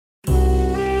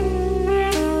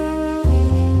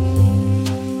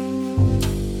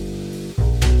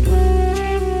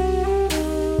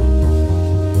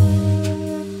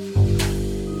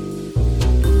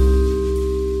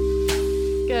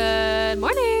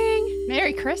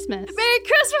Christmas. Merry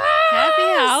Christmas! Happy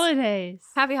holidays.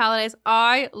 Happy holidays.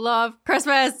 I love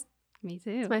Christmas. Me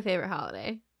too. It's my favorite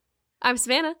holiday. I'm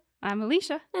Savannah. I'm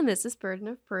Alicia. And this is Burden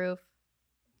of Proof.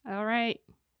 All right.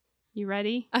 You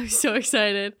ready? I'm so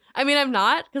excited. I mean, I'm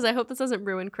not, because I hope this doesn't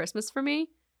ruin Christmas for me.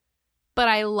 But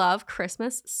I love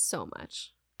Christmas so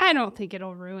much. I don't think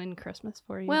it'll ruin Christmas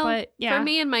for you. Well, but yeah. for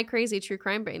me and my crazy true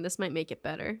crime brain, this might make it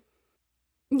better.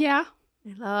 Yeah.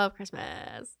 I love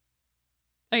Christmas.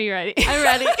 Are you ready? I'm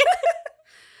ready.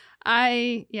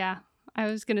 I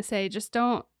was going to say, just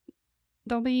don't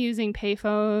be using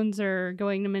payphones or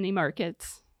going to mini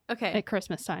markets Okay. at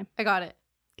Christmas time. I got it.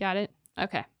 Got it?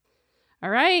 Okay. All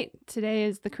right. Today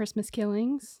is the Christmas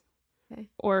Killings. Okay.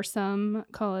 Or some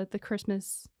call it the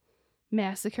Christmas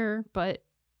Massacre, but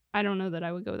I don't know that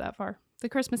I would go that far. The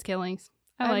Christmas Killings.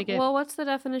 I like it. Well, what's the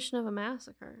definition of a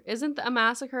massacre? Isn't a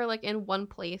massacre like in one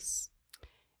place?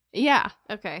 Yeah.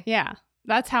 Okay. Yeah.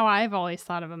 That's how I've always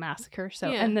thought of a massacre. So,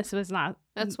 Yeah. and this was not.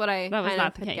 That's what I That was kind not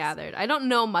of the had case. gathered. I don't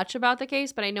know much about the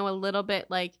case, but I know a little bit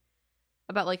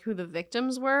about who the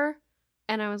victims were.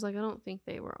 And I was like, I don't think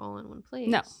they were all in one place.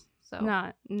 No. So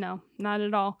Not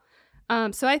at all.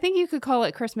 So I think you could call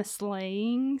it Christmas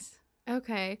Sleighings.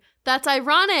 okay. That's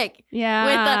ironic. Yeah.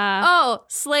 With the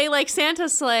sleigh like Santa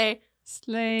sleigh.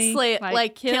 Slay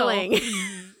Like kill. killing.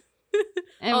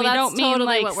 And Oh, we that's don't mean totally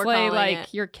like what we're slay calling like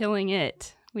it. you're killing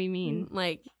it. We mean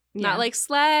Like yeah. not like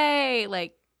slay,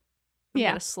 like I'm Yeah.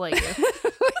 gonna slay you.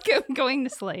 like I'm going to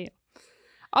slay you.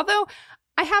 Although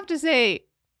I have to say,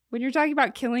 when you're talking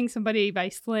about killing somebody by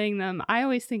slaying them, I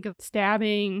always think of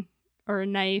stabbing or a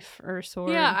knife or a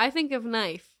sword. Yeah, I think of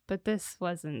knife. But this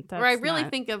wasn't. That's or I really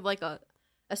not- think of like a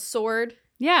sword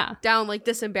Yeah. down like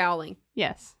disemboweling.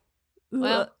 Yes.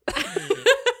 Well,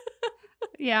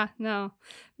 Yeah, no.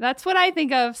 That's what I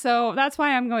think of. So that's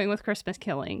why I'm going with Christmas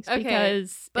Killings. Okay,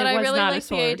 Because but it I was really not a like the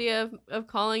sword. idea of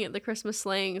calling it the Christmas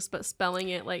Sleighings, but spelling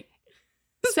it like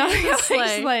Santa Santa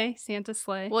sleigh. sleigh. Santa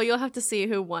sleigh. Well, you'll have to see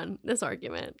who won this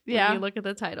argument. Yeah. When you look at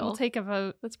the title. We'll take a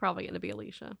vote. That's probably going to be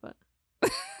Alicia, but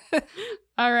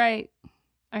All right.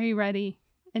 Are you ready?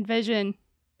 Envision.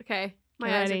 okay. My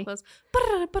Get eyes ready. are closed.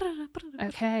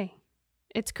 Okay.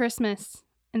 It's Christmas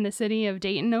in the city of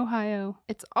Dayton, Ohio.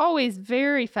 It's always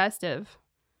very festive,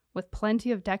 with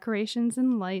plenty of decorations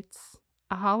and lights,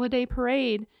 a holiday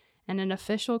parade, and an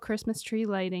official Christmas tree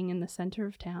lighting in the center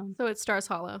of town. So it's Stars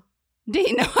Hollow.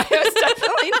 Dayton, Ohio is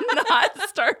definitely not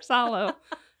Stars Hollow.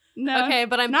 No. Okay,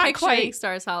 but I'm not picturing quite.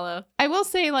 Stars Hollow. I will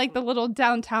say, like, the little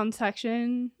downtown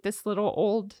section, this little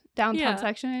old downtown Yeah.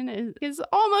 section is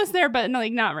almost there, but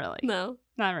like not really. No.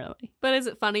 Not really. But is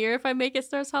it funnier if I make it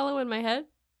Stars Hollow in my head?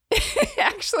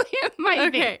 Actually, it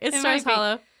might be. Okay, it's It Stars might be.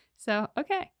 Hollow. So,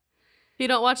 okay. If you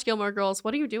don't watch Gilmore Girls,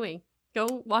 what are you doing?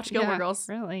 Go watch Gilmore Yeah, Girls.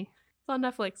 Really? It's on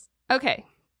Netflix. Okay.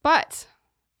 But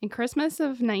in Christmas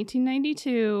of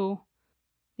 1992,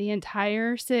 the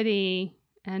entire city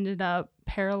ended up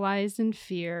paralyzed in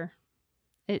fear.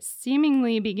 It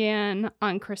seemingly began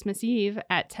on Christmas Eve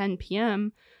at 10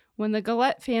 p.m. when the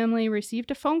Gillette family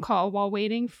received a phone call while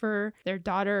waiting for their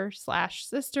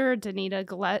daughter/sister, Danita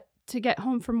Gillette, to get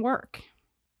home from work.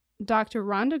 Dr.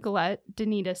 Rhonda Gillette,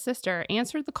 Danita's sister,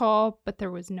 answered the call, but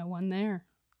there was no one there.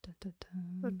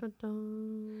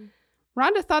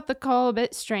 Rhonda thought the call a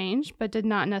bit strange, but did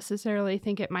not necessarily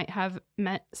think it might have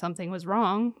meant something was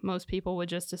wrong. Most people would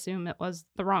just assume it was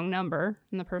the wrong number,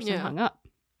 and the person hung up.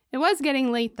 It was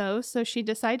getting late, though, so she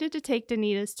decided to take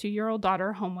Danita's 2-year-old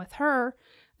daughter home with her,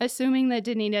 assuming that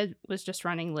Danita was just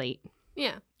running late.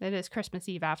 Yeah. It is Christmas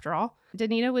Eve, after all.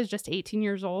 Danita was just 18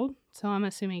 years old, so I'm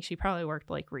assuming she probably worked,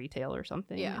 like, retail or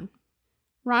something. Yeah. And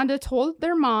Rhonda told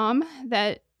their mom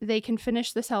that they can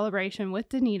finish the celebration with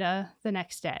Danita the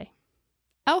next day.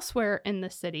 Elsewhere in the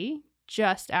city,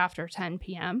 just after 10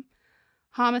 p.m.,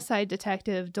 homicide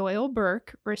detective Doyle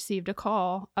Burke received a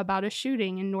call about a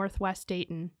shooting in Northwest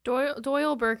Dayton.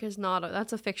 Doyle Burke is not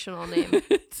that's a fictional name.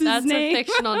 It's his That's name. a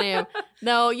fictional name.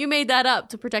 No, you made that up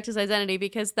to protect his identity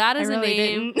because that is I really a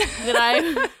name didn't.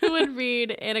 that I would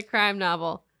read in a crime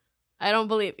novel. I don't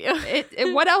believe you.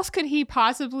 What else could he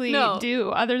possibly No. do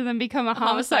other than become a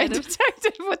homicide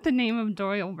detective with the name of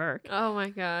Doyle Burke? Oh my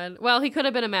god. Well, he could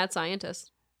have been a mad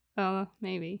scientist. Oh,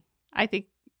 maybe. I think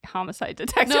homicide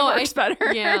detective works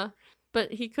better. Yeah.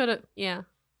 But he could have Yeah.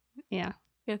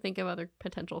 Gotta think of other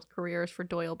potential careers for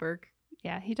Doyle Burke.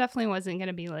 Yeah, he definitely wasn't going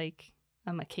to be like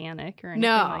a mechanic or anything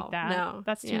No, like that. no,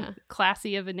 That's too yeah.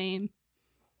 classy of a name.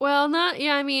 Well,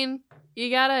 I mean, you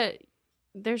gotta,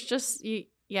 there's just,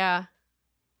 yeah.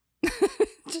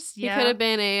 Just, He could have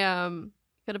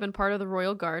been part of the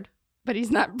Royal Guard. But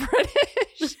he's not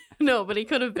British. No, but he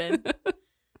could have been.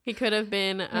 He could have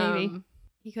been, Maybe.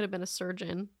 He could have been a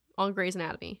surgeon on Grey's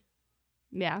Anatomy.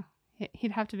 Yeah.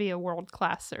 He'd have to be a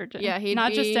world-class surgeon. Yeah, he'd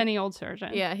not be, just any old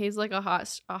surgeon. Yeah, he's like a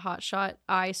hot shot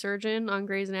eye surgeon on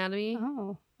Grey's Anatomy.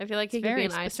 Oh. I feel like he could be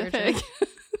an eye specific. surgeon.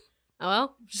 Oh,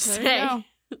 well, just There say. you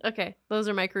Okay, those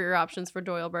are my career options for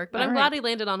Doyle Burke. But All I'm right. glad he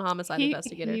landed on homicide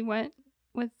investigator. He went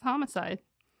with homicide.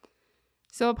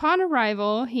 So upon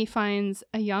arrival, he finds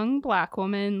a young black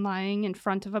woman lying in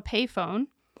front of a payphone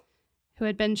who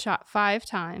had been shot 5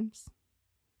 times.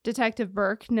 Detective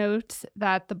Burke notes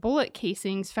that the bullet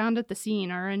casings found at the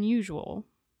scene are unusual.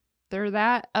 They're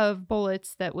that of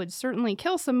bullets that would certainly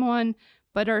kill someone,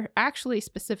 but are actually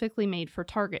specifically made for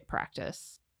target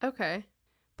practice. Okay.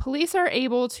 Police are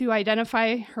able to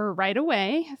identify her right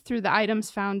away through the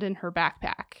items found in her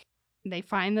backpack. They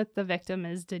find that the victim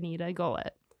is Danita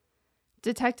Gullett.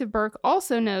 Detective Burke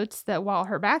also notes that while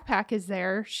her backpack is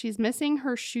there, she's missing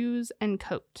her shoes and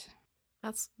coat.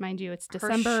 That's Mind you, it's her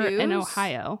December in shoes?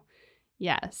 Ohio.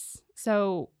 Yes.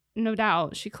 So, no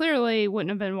doubt, she clearly wouldn't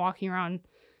have been walking around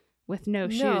with no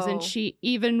shoes. And she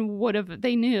even would have,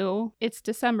 they knew it's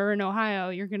December in Ohio.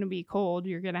 You're going to be cold.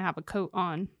 You're going to have a coat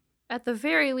on. At the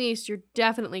very least, you're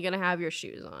definitely going to have your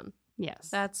shoes on. Yes.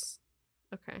 That's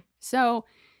okay. So,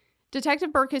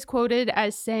 Detective Burke is quoted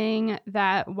as saying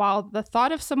that while the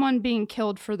thought of someone being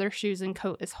killed for their shoes and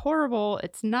coat is horrible,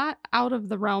 it's not out of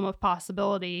the realm of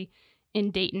possibility in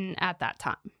Dayton at that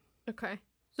time. Okay.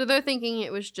 So they're thinking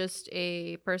it was just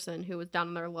a person who was down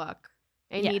on their luck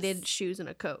and needed shoes and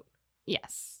a coat.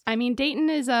 Yes. I mean, Dayton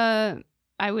is I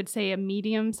would say a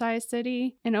medium-sized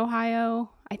city in Ohio.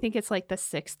 I think it's like the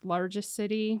 6th largest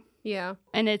city. Yeah.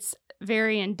 And it's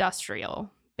very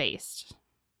industrial based.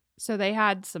 So they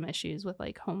had some issues with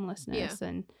like homelessness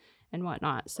and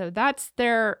whatnot. So that's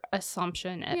their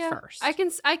assumption at first. I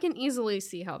can easily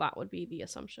see how that would be the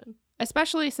assumption.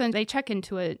 Especially since they check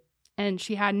into it and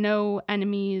she had no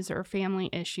enemies or family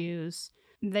issues.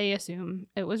 They assume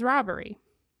it was robbery.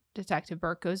 Detective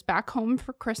Burke goes back home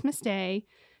for Christmas Day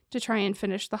to try and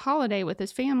finish the holiday with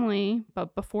his family,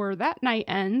 but before that night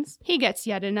ends, he gets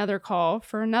yet another call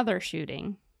for another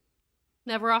shooting.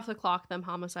 Never off the clock, them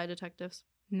homicide detectives.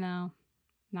 No,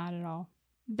 not at all.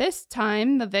 This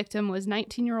time, the victim was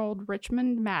 19-year-old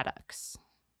Richmond Maddox.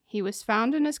 He was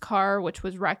found in his car, which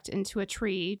was wrecked into a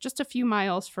tree just a few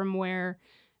miles from where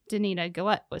Danita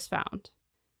Gullett was found.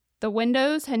 The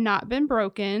windows had not been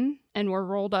broken and were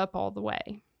rolled up all the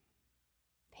way.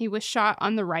 He was shot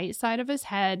on the right side of his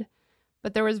head,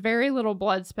 but there was very little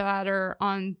blood splatter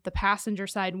on the passenger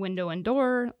side window and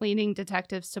door, leading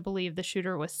detectives to believe the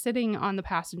shooter was sitting on the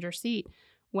passenger seat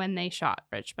when they shot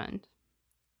Richmond.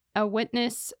 A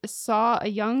witness saw a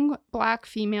young black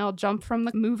female jump from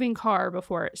the moving car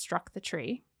before it struck the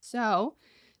tree. So,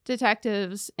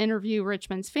 detectives interview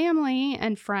Richmond's family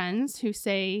and friends who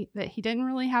say that he didn't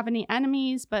really have any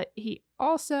enemies, but he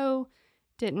also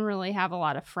didn't really have a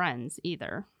lot of friends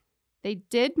either. They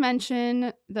did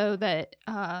mention, though, that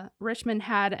Richmond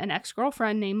had an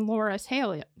ex-girlfriend named Laura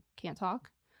Taylor. Can't talk.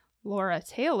 Laura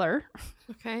Taylor.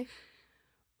 Okay.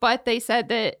 But they said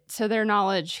that, to their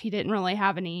knowledge, he didn't really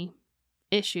have any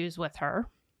issues with her.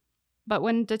 But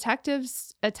when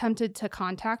detectives attempted to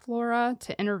contact Laura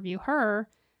to interview her,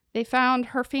 they found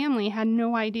her family had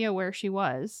no idea where she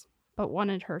was, but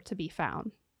wanted her to be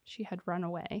found. She had run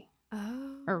away.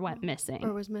 Oh. Or went missing.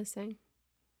 Or was missing.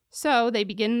 So they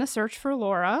begin the search for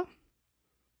Laura.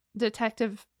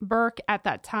 Detective Burke at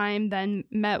that time then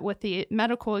met with the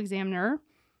medical examiner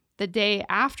the day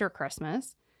after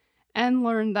Christmas and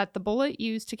learned that the bullet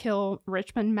used to kill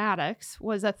Richmond Maddox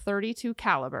was a .32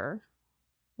 caliber,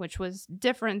 which was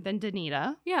different than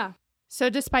Danita. Yeah. So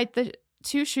despite the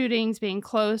 2 shootings being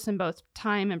close in both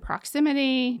time and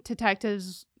proximity,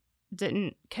 detectives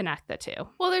didn't connect the 2.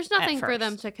 Well, there's nothing for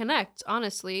them to connect,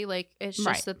 honestly. Like, it's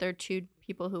just that they're 2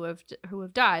 people who have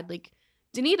died. Like,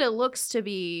 Danita looks to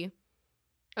be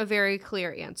a very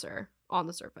clear answer on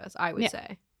the surface, I would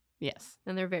say. Yes.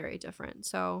 And they're very different.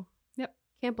 So,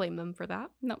 can't blame them for that.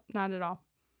 Nope, not at all.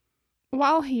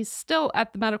 While he's still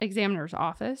at the medical examiner's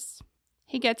office,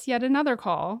 he gets yet another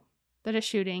call that a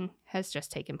shooting has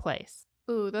just taken place.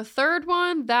 Ooh, the third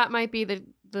one, that might be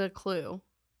the clue.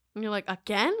 And you're like,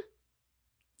 again?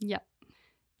 Yep.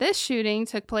 This shooting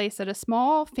took place at a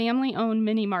small family-owned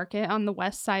mini market on the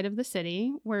west side of the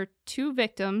city where 2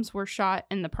 victims were shot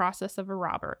in the process of a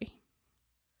robbery.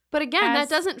 But again, that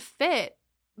doesn't fit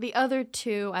the other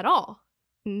 2 at all.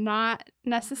 Not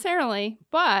necessarily,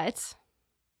 but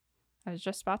I was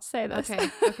just about to say this.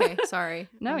 Okay, sorry.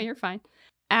 No, you're fine.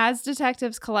 As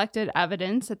detectives collected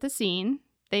evidence at the scene,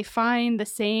 they find the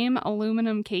same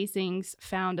aluminum casings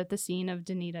found at the scene of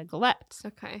Danita Gullett.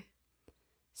 Okay.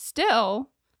 Still,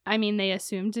 I mean, they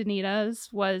assumed Danita's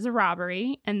was a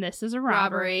robbery, and this is a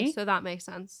robbery. So that makes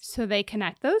sense. So they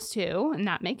connect those two, and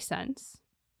that makes sense.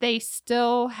 They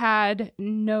still had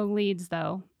no leads,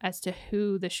 though, as to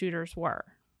who the shooters were.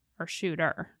 Or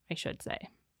shooter, I should say.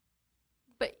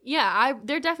 But yeah,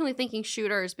 they're definitely thinking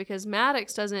shooters because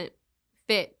Maddox doesn't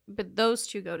fit, but those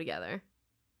two go together.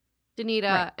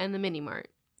 Danita and the mini mart.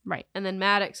 Right. And then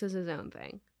Maddox is his own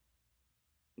thing.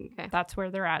 Okay. That's where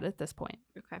they're at this point.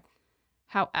 Okay.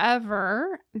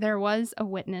 However, there was a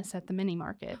witness at the mini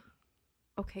market.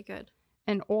 Okay, good.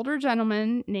 An older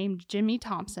gentleman named Jimmy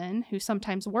Thompson, who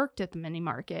sometimes worked at the mini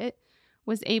market,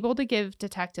 was able to give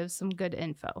detectives some good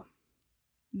info.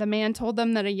 The man told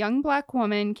them that a young black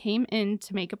woman came in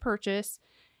to make a purchase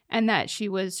and that she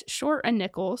was short a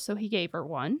nickel, so he gave her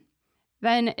one.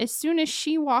 Then, as soon as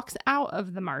she walks out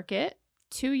of the market,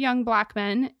 2 young black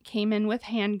men came in with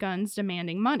handguns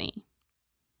demanding money.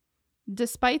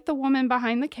 Despite the woman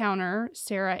behind the counter,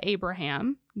 Sarah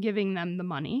Abraham, giving them the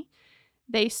money,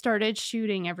 they started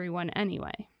shooting everyone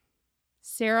anyway.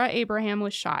 Sarah Abraham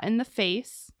was shot in the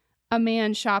face. A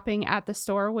man shopping at the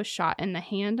store was shot in the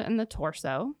hand and the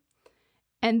torso.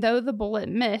 And though the bullet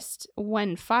missed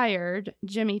when fired,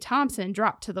 Jimmy Thompson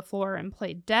dropped to the floor and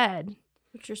played dead.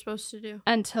 What you're supposed to do.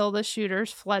 Until the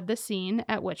shooters fled the scene,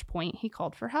 at which point he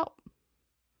called for help.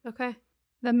 Okay.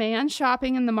 The man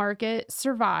shopping in the market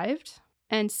survived,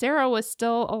 and Sarah was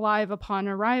still alive upon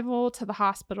arrival to the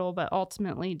hospital, but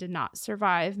ultimately did not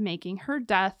survive, making her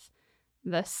death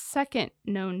the second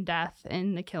known death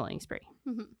in the killing spree.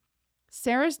 Mm-hmm.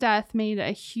 Sarah's death made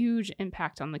a huge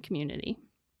impact on the community.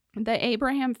 The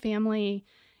Abraham family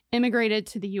immigrated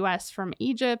to the U.S. from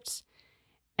Egypt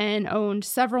and owned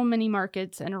several mini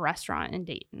markets and a restaurant in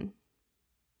Dayton.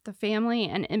 The family,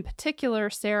 and in particular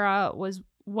Sarah, was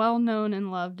well known and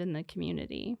loved in the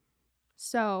community.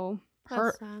 So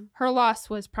her loss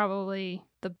was probably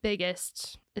the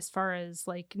biggest as far as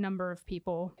like number of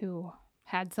people who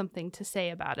had something to say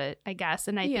about it, I guess.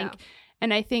 And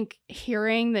I think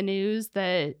hearing the news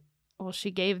that, well,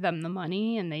 she gave them the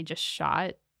money and they just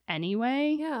shot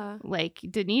anyway. Yeah. Like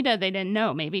Danita, they didn't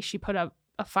know. Maybe she put up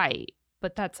a fight,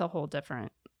 but that's a whole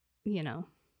different,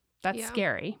 that's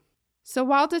scary. So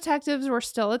while detectives were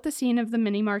still at the scene of the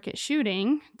mini market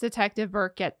shooting, Detective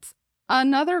Burke gets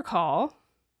another call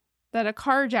that a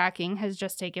carjacking has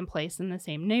just taken place in the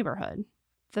same neighborhood.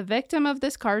 The victim of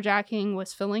this carjacking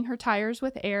was filling her tires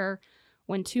with air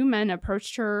when 2 men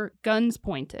approached her, guns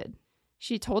pointed.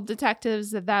 She told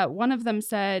detectives that one of them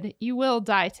said, "You will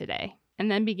die today,"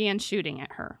 and then began shooting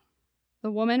at her.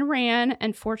 The woman ran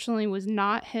and fortunately was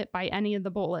not hit by any of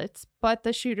the bullets, but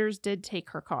the shooters did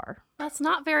take her car. That's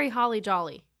not very holly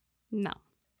jolly. No.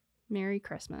 Merry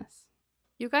Christmas.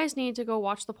 You guys need to go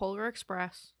watch the Polar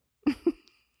Express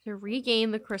to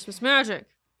regain the Christmas magic.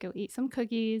 Go eat some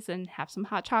cookies and have some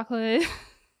hot chocolate.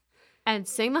 And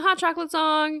sing the hot chocolate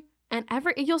song, and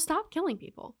you'll stop killing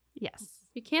people. Yes.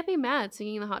 You can't be mad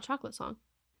singing the hot chocolate song.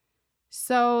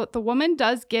 So the woman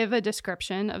does give a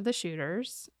description of the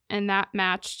shooters, and that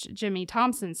matched Jimmy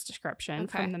Thompson's description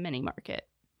from the mini market.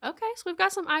 Okay, so we've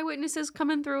got some eyewitnesses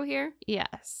coming through here.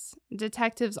 Yes.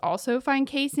 Detectives also find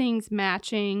casings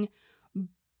matching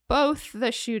both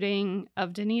the shooting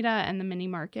of Danita and the mini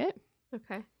market.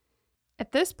 Okay.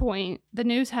 At this point, the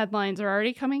news headlines are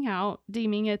already coming out,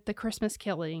 deeming it the Christmas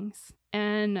killings.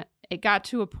 And it got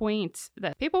to a point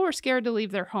that people were scared to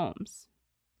leave their homes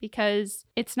because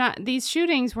these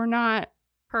shootings were not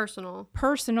personal.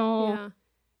 Yeah.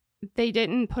 They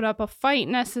didn't put up a fight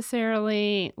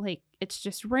necessarily. Like, it's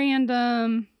just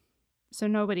random. So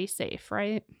nobody's safe,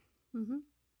 right? Mm-hmm.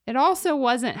 It also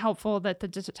wasn't helpful that the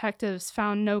detectives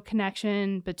found no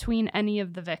connection between any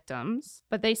of the victims,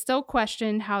 but they still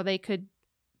questioned how they could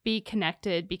be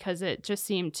connected because it just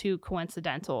seemed too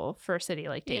coincidental for a city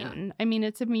like Dayton. Yeah. I mean,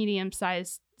 it's a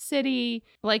medium-sized city,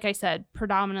 like I said,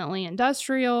 predominantly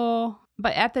industrial,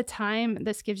 but at the time,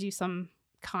 this gives you some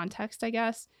context, I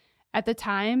guess. At the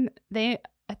time,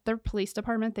 at their police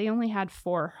department, they only had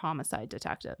 4 homicide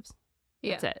detectives.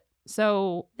 Yeah. That's it.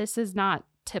 So this is not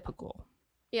typical.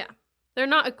 Yeah. They're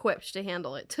not equipped to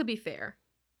handle it, to be fair.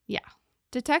 Yeah.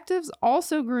 Detectives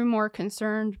also grew more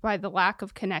concerned by the lack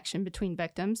of connection between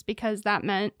victims because that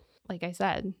meant, like I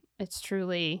said, it's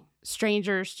truly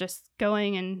strangers just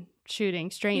going and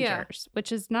shooting strangers,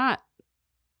 which is not,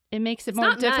 it makes it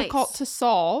more difficult to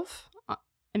solve.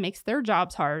 It makes their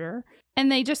jobs harder. And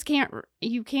they just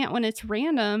when it's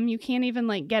random, you can't even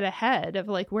like get ahead of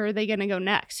like, where are they going to go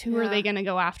next? Who are they going to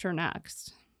go after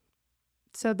next?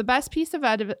 So the best piece of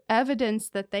evidence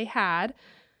that they had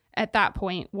at that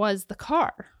point was the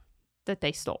car that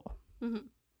they stole. Mm-hmm.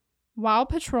 While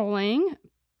patrolling,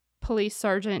 Police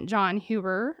Sergeant John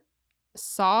Huber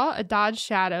saw a Dodge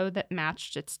Shadow that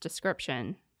matched its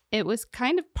description. It was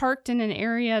kind of parked in an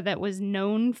area that was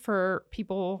known for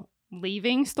people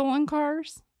leaving stolen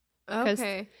cars.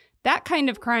 Okay. That kind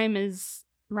of crime is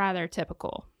rather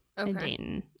typical in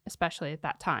Dayton, especially at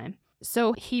that time.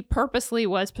 So he purposely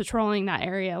was patrolling that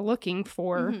area looking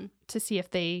for to see if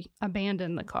they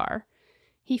abandoned the car.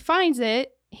 He finds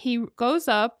it. He goes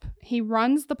up, he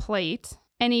runs the plate,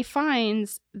 and he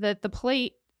finds that the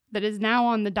plate that is now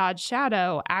on the Dodge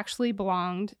Shadow actually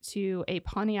belonged to a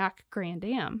Pontiac Grand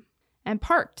Am. And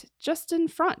parked just in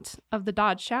front of the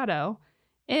Dodge Shadow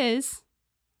is,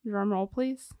 drum roll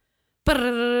please,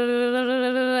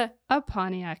 a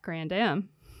Pontiac Grand Am.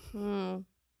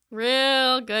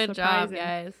 Real good Surprising. job,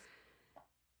 guys.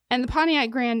 And the Pontiac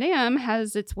Grand Am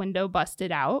has its window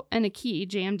busted out and a key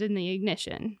jammed in the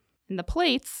ignition. And the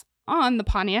plates on the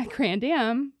Pontiac Grand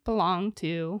Am belong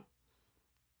to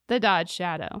the Dodge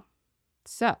Shadow.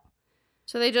 So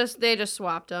they just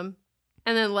swapped them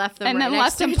and then left them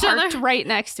parked right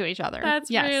next to each other.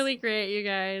 That's really great, you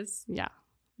guys. Yeah.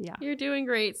 You're doing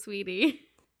great, sweetie.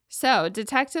 So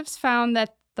detectives found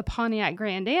that the Pontiac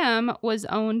Grand Am was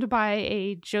owned by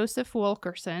a Joseph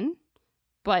Wilkerson,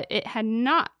 but it had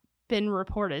not been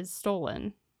reported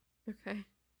stolen. Okay.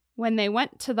 When they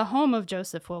went to the home of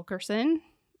Joseph Wilkerson,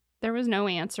 there was no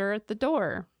answer at the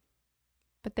door.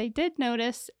 But they did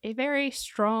notice a very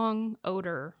strong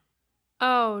odor.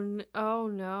 Oh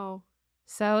no.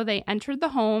 So they entered the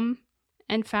home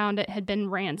and found it had been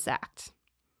ransacked.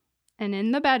 And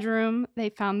in the bedroom, they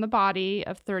found the body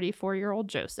of 34-year-old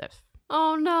Joseph.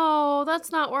 Oh no,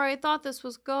 that's not where I thought this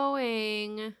was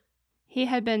going. He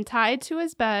had been tied to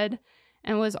his bed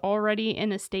and was already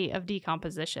in a state of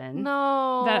decomposition.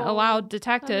 No. That allowed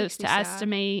detectives to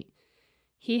estimate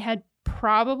he had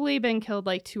probably been killed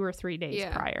like 2 or 3 days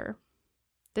prior.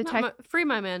 Free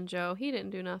my man Joe. He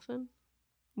didn't do nothing.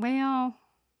 Well.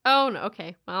 Oh, no.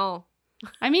 Okay. Well.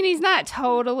 I mean, he's not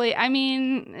totally. I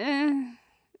mean,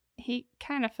 he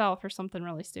kind of fell for something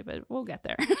really stupid. We'll get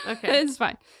there. Okay. It's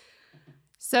fine.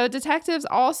 So detectives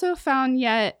also found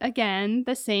yet again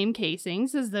the same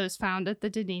casings as those found at the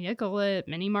Dunedin Gullet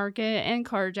mini market and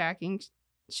carjacking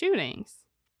shootings.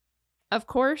 Of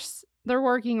course, they're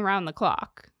working around the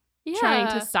clock, trying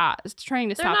to stop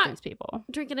these people.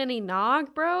 Drinking any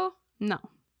nog, bro? No.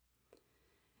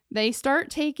 They start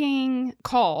taking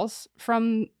calls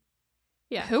from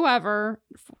whoever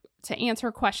to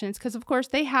answer questions because, of course,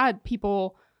 they had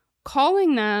people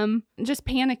calling them just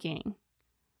panicking.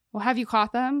 Well, have you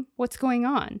caught them? What's going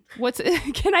on?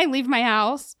 Can I leave my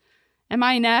house? Am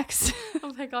I next?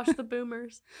 Oh my gosh, the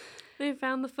boomers. They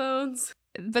found the phones.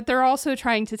 But they're also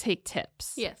trying to take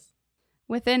tips. Yes.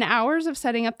 Within hours of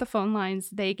setting up the phone lines,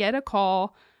 they get a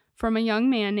call from a young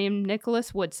man named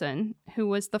Nicholas Woodson, who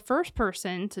was the first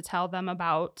person to tell them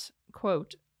about,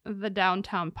 quote, the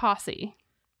downtown posse.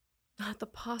 Not the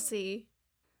posse.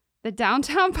 The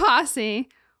downtown posse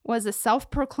was a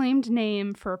self-proclaimed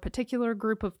name for a particular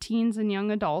group of teens and young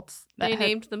adults. They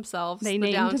named themselves the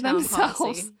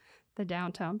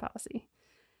downtown posse.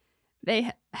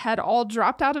 They had all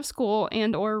dropped out of school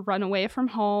and or run away from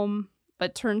home,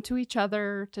 but turned to each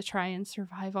other to try and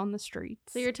survive on the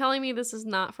streets. So you're telling me this is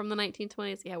not from the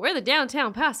 1920s? Yeah, we're the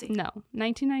downtown posse. No,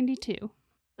 1992.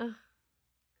 Come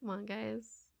on, guys.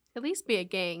 At least be a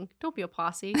gang. Don't be a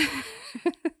posse.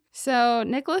 So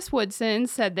Nicholas Woodson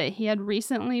said that he had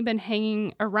recently been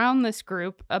hanging around this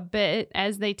group a bit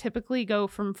as they typically go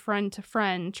from friend to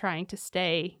friend trying to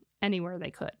stay anywhere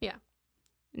they could. Yeah.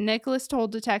 Nicholas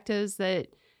told detectives that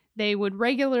they would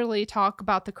regularly talk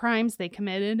about the crimes they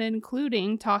committed,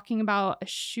 including talking about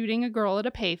shooting a girl at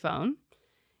a payphone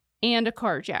and a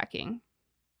carjacking.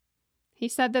 He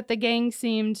said that the gang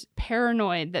seemed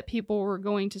paranoid that people were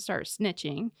going to start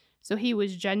snitching, so he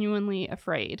was genuinely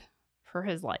afraid for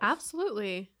his life.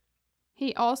 Absolutely.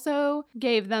 He also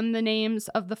gave them the names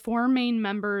of the 4 main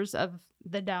members of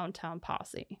the downtown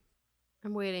posse.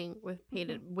 I'm waiting with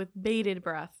bated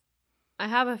breath. I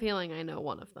have a feeling I know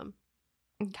one of them.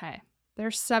 Okay.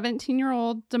 There's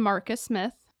 17-year-old DeMarcus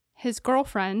Smith, his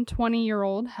girlfriend,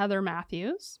 20-year-old Heather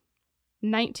Matthews,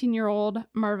 19-year-old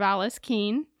Marvalis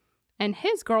Keene, and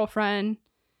his girlfriend,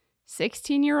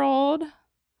 16-year-old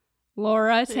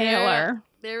Laura Taylor. Yeah,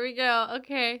 there we go.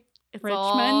 Okay. It's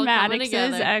Richmond Maddox's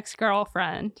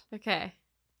ex-girlfriend. Okay.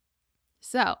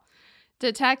 So,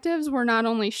 detectives were not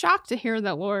only shocked to hear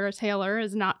that Laura Taylor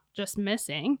is not just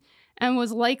missing and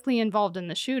was likely involved in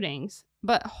the shootings,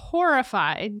 but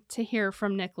horrified to hear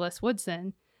from Nicholas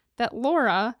Woodson that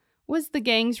Laura was the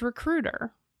gang's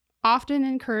recruiter, often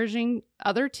encouraging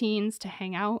other teens to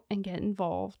hang out and get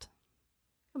involved.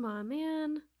 Come on,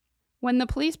 man. When the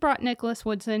police brought Nicholas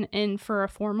Woodson in for a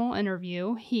formal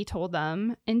interview, he told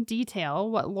them in detail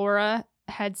what Laura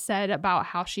had said about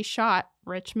how she shot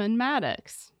Richmond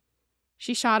Maddox.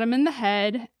 She shot him in the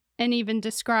head and even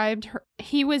described her.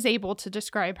 He was able to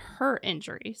describe her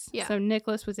injuries. Yeah. So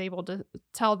Nicholas was able to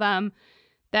tell them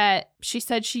that she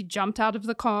said she jumped out of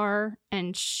the car,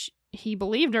 and he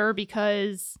believed her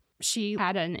because she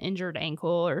had an injured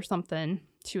ankle or something.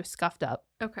 She was scuffed up.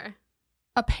 Okay.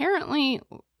 Apparently,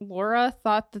 Laura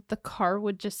thought that the car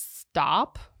would just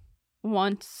stop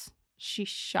once she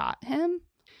shot him.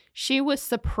 She was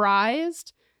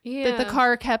surprised that the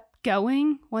car kept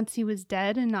going once he was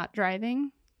dead and not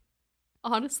driving.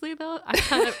 Honestly, though, I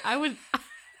kind of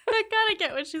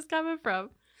get where she's coming from.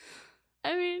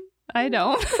 I mean, I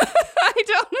don't. I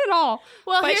don't at all.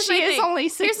 Well, but she is only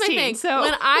 16. Here's my thing. So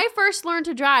when I first learned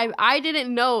to drive, I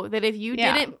didn't know that if you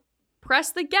didn't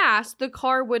press the gas, the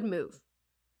car would move.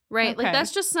 Right? Okay. Like,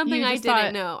 that's just something I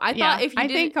didn't know. I thought if you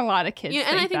didn't... I think a lot of kids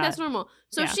and I think that. that's normal.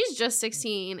 So she's just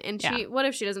 16, and what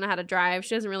if she doesn't know how to drive?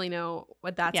 She doesn't really know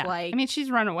what that's like. I mean,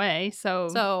 she's run away,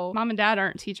 so mom and dad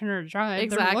aren't teaching her to drive.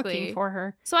 Exactly. They're looking for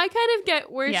her. So I kind of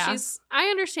get where I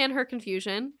understand her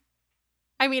confusion.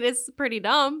 I mean, it's pretty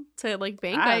dumb to, like,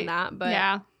 bank on that, but...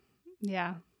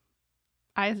 Yeah.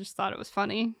 I just thought it was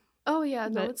funny. Oh, yeah.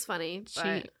 No, it's funny.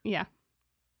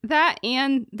 That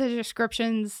and the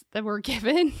descriptions that were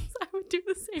given. I would do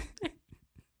the same thing.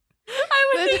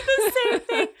 I would do the same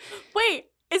thing. Wait,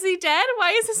 is he dead?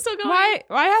 Why is this still going?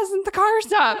 Why hasn't the car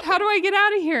stopped? How do I get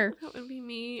out of here? That would be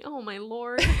me. Oh, my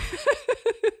Lord.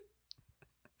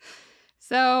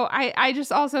 So I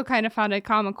just also kind of found it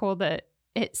comical that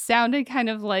it sounded kind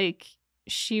of like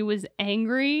she was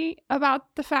angry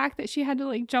about the fact that she had to,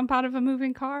 like, jump out of a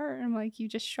moving car. And I'm like, you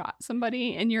just shot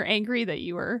somebody and you're angry that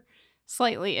you were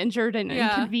slightly injured and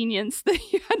inconvenienced that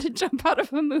you had to jump out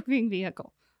of a moving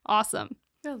vehicle. Awesome.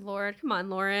 Good Lord. Come on,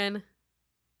 Lauren.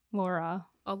 Laura.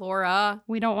 Oh, Laura.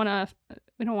 We don't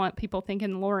want people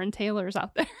thinking Lauren Taylor's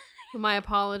out there. My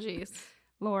apologies.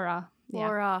 Laura.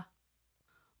 Laura.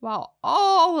 While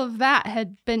all of that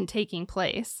had been taking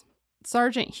place,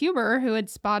 Sergeant Huber, who had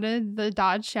spotted the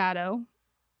Dodge Shadow,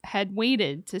 had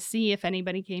waited to see if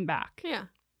anybody came back. Yeah.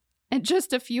 In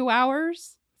just a few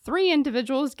hours, 3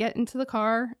 individuals get into the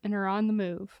car and are on the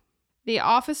move. The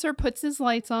officer puts his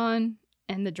lights on,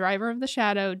 and the driver of the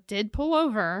Shadow did pull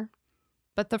over,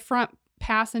 but the front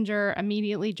passenger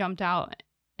immediately jumped out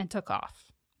and took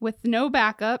off. With no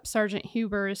backup, Sergeant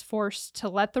Huber is forced to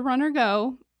let the runner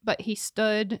go, but he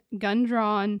stood, gun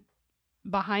drawn,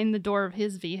 behind the door of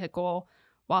his vehicle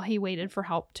while he waited for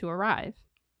help to arrive.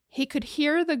 He could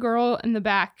hear the girl in the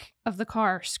back of the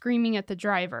car screaming at the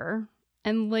driver,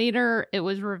 and later it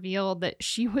was revealed that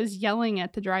she was yelling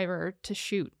at the driver to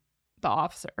shoot the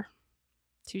officer.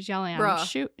 She was yelling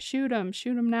at him,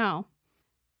 shoot him now.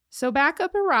 So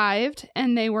backup arrived,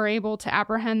 and they were able to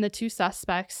apprehend the 2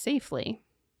 suspects safely.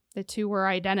 The 2 were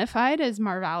identified as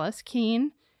Marvalis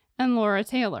Keene and Laura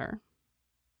Taylor.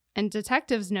 And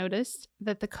detectives noticed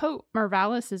that the coat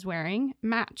Marvalis is wearing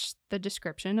matched the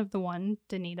description of the one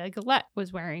Danita Gillette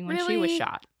was wearing when she was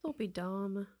shot. Don't be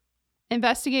dumb.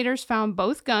 Investigators found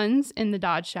both guns in the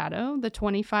Dodge Shadow, the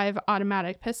 .25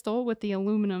 automatic pistol with the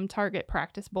aluminum target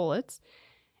practice bullets,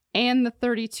 and the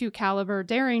 .32 caliber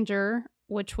Derringer,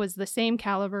 which was the same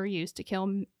caliber used to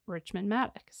kill Richmond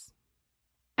Maddox.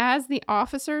 As the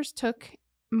officers took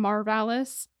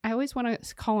Marvalis, I always want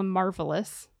to call him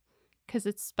Marvelous because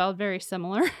it's spelled very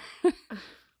similar,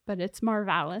 but it's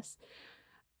Marvalis.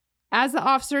 As the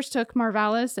officers took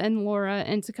Marvalis and Laura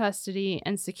into custody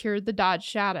and secured the Dodge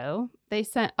Shadow, they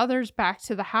sent others back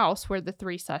to the house where the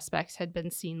 3 suspects had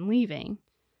been seen leaving.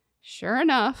 Sure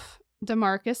enough,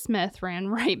 DeMarcus Smith ran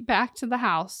right back to the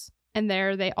house, and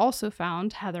there they also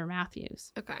found Heather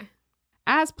Matthews. Okay.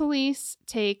 As police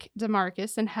take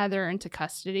DeMarcus and Heather into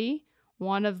custody,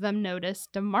 one of them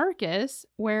noticed DeMarcus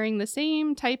wearing the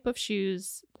same type of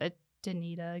shoes that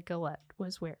Danita Gillette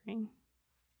was wearing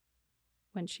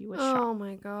when she was shot. Oh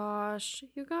my gosh.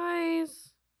 You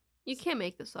guys, you can't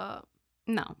make this up.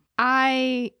 No.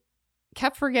 I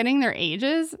kept forgetting their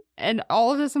ages, and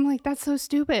all of this I'm like, that's so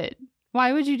stupid.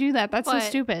 Why would you do that? That's so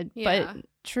stupid. Yeah. But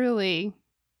truly,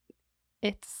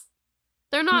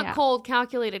 they're not cold,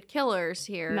 calculated killers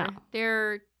here. No.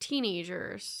 They're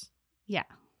teenagers. Yeah.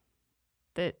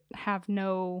 That have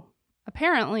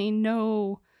apparently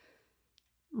no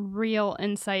real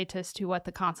insight as to what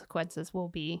the consequences will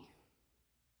be.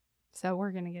 So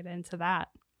we're going to get into that.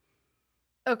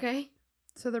 Okay.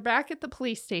 So they're back at the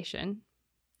police station.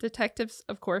 Detectives,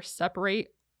 of course,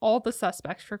 separate all the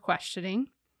suspects for questioning.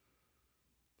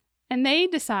 And they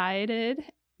decided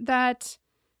that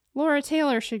Laura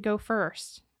Taylor should go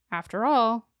first. After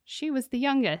all, she was the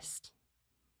youngest.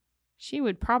 She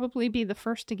would probably be the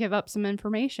first to give up some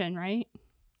information, right?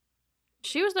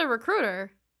 She was the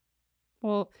recruiter.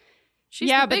 Well, She's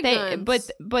yeah, the big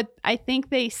guns. but I think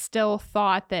they still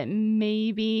thought that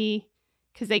maybe,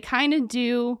 because they kind of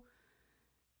do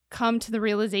come to the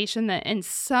realization that in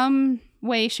some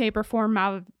way, shape, or form,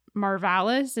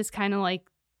 Marvalis is kind of like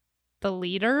the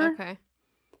leader. Okay.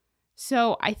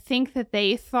 So I think that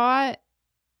they thought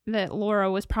that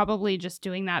Laura was probably just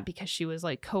doing that because she was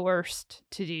like coerced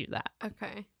to do that.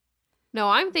 Okay. No,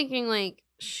 I'm thinking like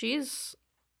she's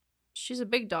a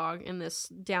big dog in this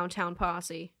downtown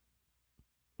posse.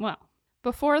 Well,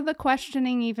 before the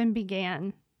questioning even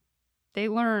began, they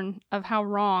learn of how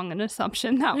wrong an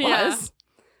assumption that was.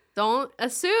 Don't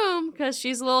assume, because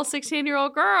she's a little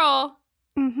 16-year-old girl.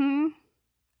 Mm-hmm.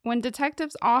 When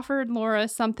detectives offered Laura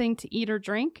something to eat or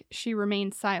drink, she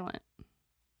remained silent.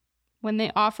 When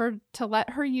they offered to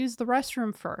let her use the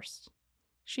restroom first,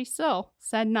 she still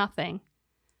said nothing,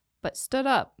 but stood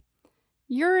up,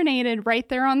 urinated right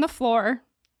there on the floor,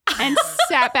 and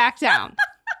sat back down.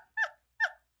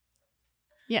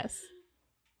 Yes.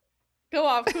 Go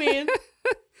off, queen.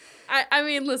 I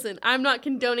mean, listen, I'm not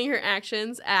condoning her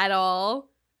actions at all.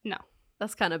 No.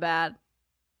 That's kind of bad.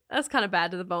 That's kind of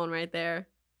bad to the bone right there.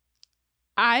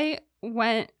 I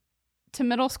went to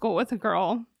middle school with a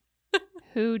girl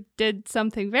who did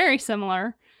something very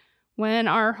similar when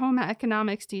our home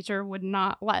economics teacher would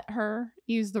not let her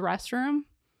use the restroom.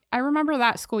 I remember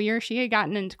that school year she had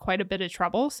gotten into quite a bit of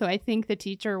trouble, so I think the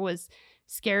teacher was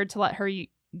scared to let her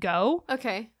go.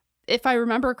 Okay. If I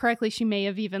remember correctly, she may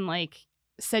have even like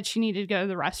said she needed to go to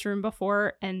the restroom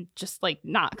before and just like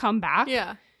not come back.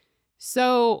 Yeah.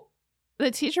 So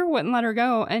the teacher wouldn't let her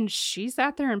go, and she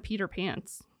sat there in Peter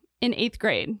pants in 8th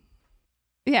grade.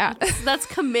 Yeah. That's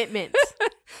commitment.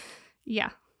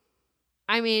 Yeah.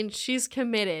 I mean, she's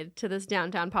committed to this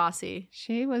downtown posse.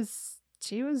 She was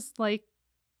like,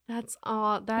 that's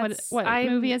all. That's what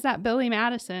movie is that? Billy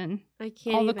Madison. I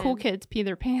can't. All even. the cool kids pee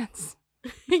their pants.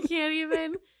 I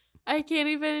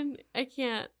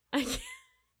can't.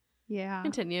 Yeah.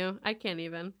 Continue. I can't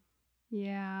even.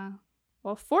 Yeah.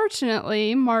 Well,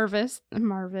 fortunately, Marvalis.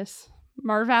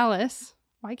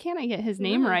 Why can't I get his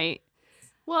name right?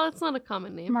 Well, it's not a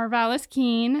common name. Marvalis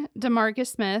Keene, DeMarcus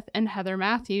Smith, and Heather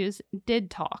Matthews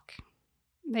did talk.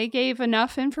 They gave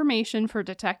enough information for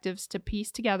detectives to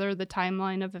piece together the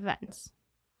timeline of events.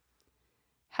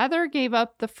 Heather gave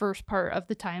up the first part of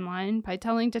the timeline by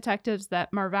telling detectives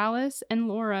that Marvalis and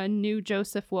Laura knew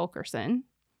Joseph Wilkerson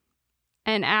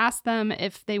and asked them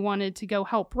if they wanted to go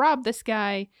help rob this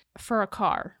guy for a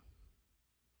car,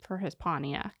 for his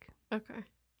Pontiac. Okay.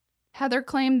 Heather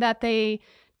claimed that they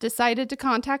decided to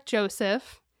contact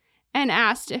Joseph and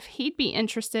asked if he'd be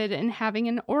interested in having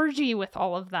an orgy with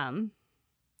all of them.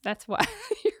 That's why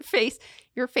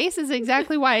your face is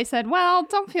exactly why I said, well,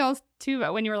 don't feel too bad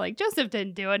when you were like, Joseph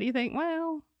didn't do anything.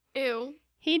 Well, ew.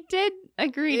 He did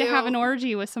agree to have an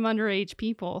orgy with some underage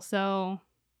people, so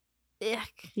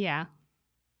ick. Yeah.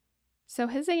 So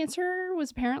his answer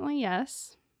was apparently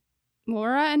yes.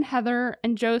 Laura and Heather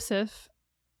and Joseph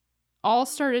all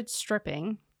started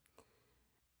stripping.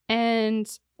 And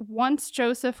once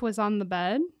Joseph was on the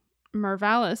bed,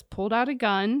 Marvalis pulled out a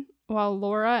gun while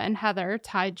Laura and Heather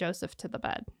tied Joseph to the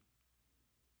bed.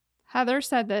 Heather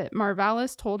said that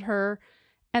Marvalis told her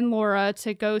and Laura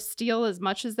to go steal as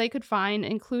much as they could find,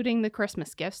 including the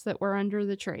Christmas gifts that were under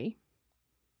the tree.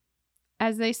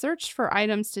 As they searched for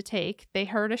items to take, they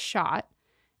heard a shot,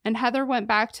 and Heather went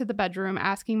back to the bedroom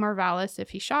asking Marvalis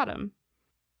if he shot him.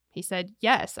 He said,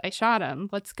 "Yes, I shot him.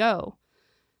 Let's go."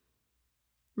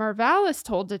 Marvalis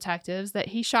told detectives that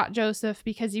he shot Joseph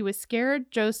because he was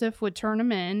scared Joseph would turn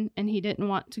him in and he didn't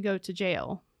want to go to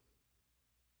jail.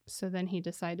 So then he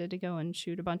decided to go and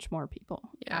shoot a bunch more people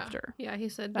after. Yeah, he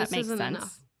said that this makes isn't sense.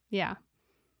 enough. Yeah.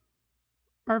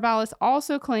 Marvalis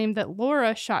also claimed that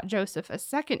Laura shot Joseph a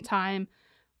second time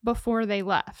before they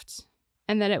left,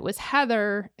 and that it was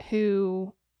Heather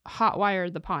who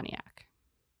hotwired the Pontiac.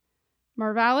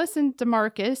 Marvalis and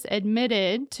DeMarcus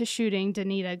admitted to shooting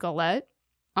Danita Gillette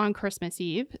on Christmas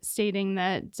Eve, stating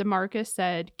that DeMarcus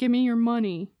said, "Give me your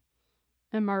money."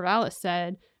 And Marvalis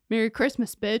said, "Merry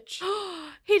Christmas, bitch."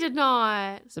 He did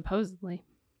not. Supposedly.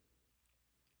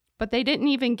 But they didn't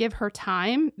even give her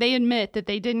time. They admit that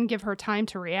they didn't give her time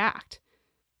to react.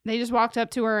 They just walked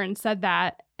up to her and said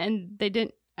that, and they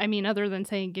didn't, other than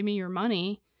saying, "Give me your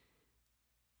money,"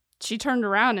 she turned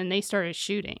around and they started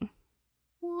shooting.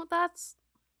 Well,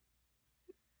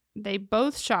 They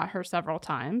both shot her several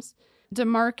times.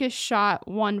 DeMarcus shot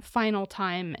one final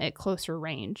time at closer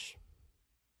range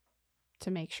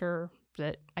to make sure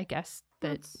that, I guess, that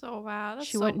that's so bad. That's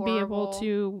she so wouldn't horrible. be able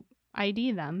to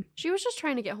ID them. She was just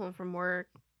trying to get home from work.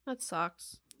 That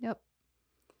sucks. Yep.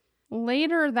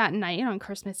 Later that night on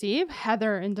Christmas Eve,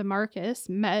 Heather and DeMarcus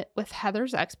met with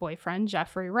Heather's ex-boyfriend,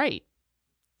 Jeffrey Wright.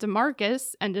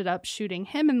 DeMarcus ended up shooting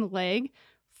him in the leg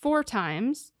 4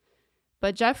 times,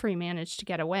 but Jeffrey managed to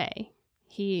get away.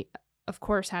 He, of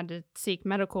course, had to seek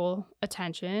medical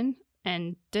attention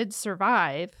and did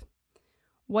survive.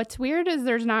 What's weird is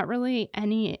there's not really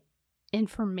any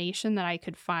information that I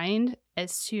could find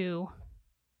as to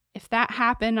if that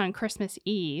happened on Christmas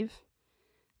Eve.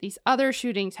 These other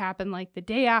shootings happened like the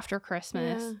day after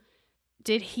Christmas. Yeah.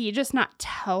 Did he just not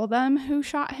tell them who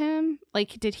shot him?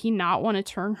 Like, did he not want to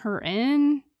turn her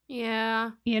in?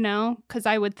 Yeah. You know, because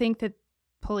I would think that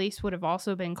police would have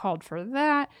also been called for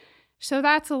that. So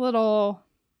that's a little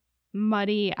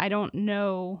muddy. I don't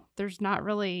know. There's not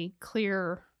really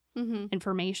clear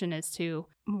information as to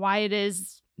why it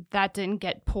is that didn't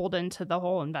get pulled into the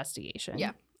whole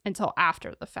investigation until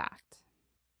after the fact.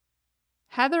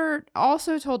 Heather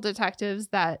also told detectives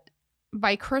that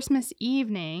by Christmas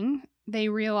evening, they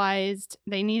realized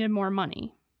they needed more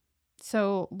money.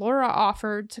 So Laura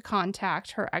offered to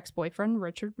contact her ex-boyfriend,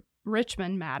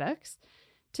 Richmond Maddox,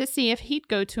 to see if he'd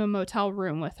go to a motel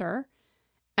room with her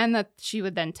and that she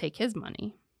would then take his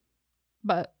money.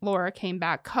 But Laura came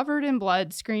back covered in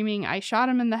blood, screaming, "I shot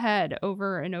him in the head,"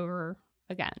 over and over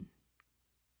again.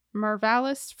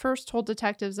 Marvalis first told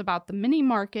detectives about the mini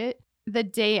market the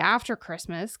day after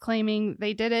Christmas, claiming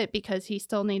they did it because he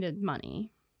still needed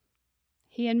money.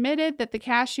 He admitted that the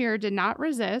cashier did not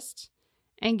resist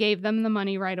and gave them the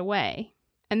money right away.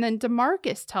 And then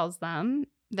DeMarcus tells them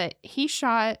that he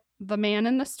shot the man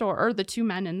in the store, or the 2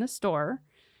 men in the store,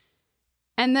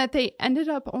 and that they ended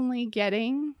up only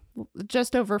getting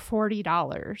just over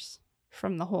 $40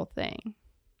 from the whole thing.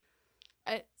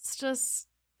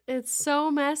 It's so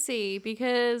messy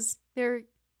because they're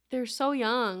so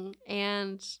young,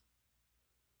 and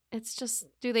it's just,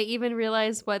 do they even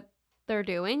realize what they're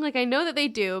doing? Like, I know that they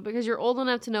do because you're old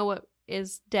enough to know what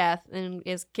is death and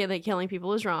is killing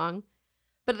people is wrong.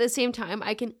 But at the same time,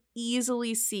 I can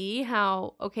easily see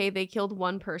how, okay, they killed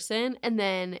one person and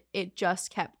then it just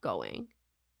kept going.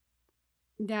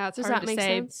 Yeah, it's Does hard that to make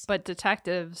say, sense? but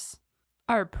detectives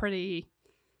are pretty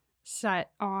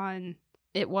set on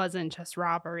it wasn't just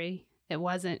robbery. It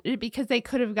wasn't, because they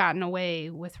could have gotten away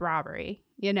with robbery,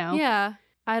 you know? Yeah,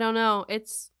 I don't know.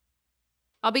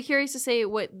 I'll be curious to say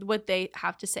what they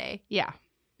have to say. Yeah.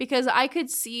 Because I could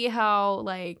see how,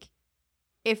 like,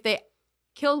 if they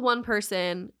killed one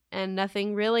person and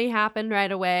nothing really happened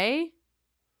right away,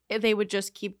 they would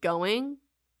just keep going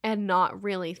and not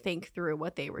really think through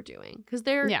what they were doing. Because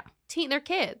they're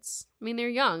kids. I mean, they're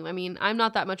young. I mean, I'm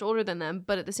not that much older than them,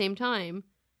 but at the same time,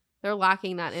 they're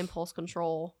lacking that impulse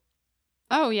control.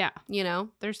 Oh, yeah. You know?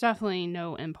 There's definitely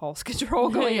no impulse control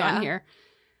going on here.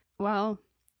 Well,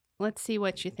 let's see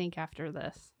what you think after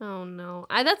this. Oh, no.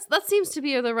 That seems to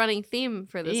be the running theme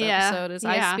for this episode, is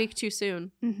I speak too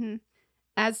soon. Mm-hmm.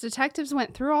 As detectives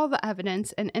went through all the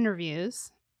evidence and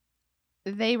interviews,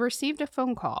 they received a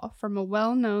phone call from a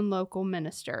well-known local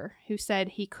minister who said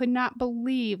he could not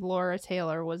believe Laura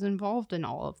Taylor was involved in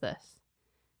all of this.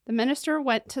 The minister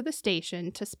went to the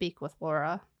station to speak with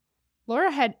Laura.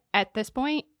 Laura had, at this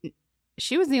point,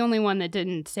 she was the only one that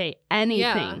didn't say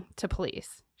anything to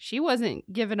police. She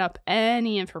wasn't giving up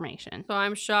any information. So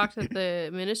I'm shocked that the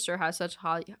minister has such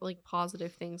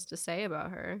positive things to say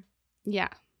about her. Yeah.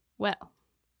 Well,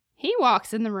 he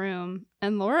walks in the room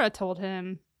and Laura told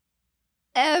him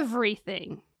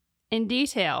everything in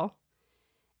detail,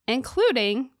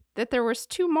 including that there was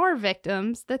 2 more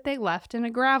victims that they left in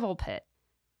a gravel pit.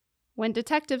 When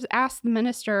detectives asked the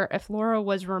minister if Laura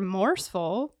was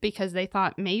remorseful because they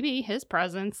thought maybe his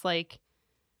presence,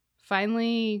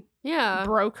 finally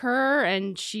broke her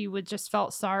and she would just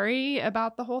felt sorry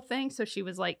about the whole thing, so she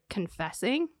was,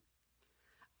 confessing.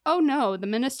 Oh, no, the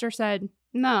minister said,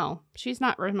 no, she's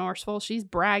not remorseful. She's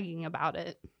bragging about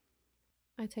it.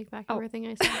 I take back everything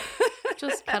I said.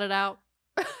 Just cut it out.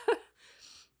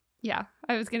 Yeah,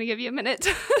 I was going to give you a minute.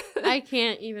 I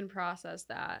can't even process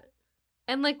that.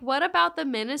 And, what about the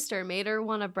minister made her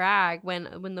want to brag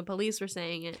when the police were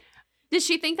saying it? Did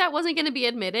she think that wasn't going to be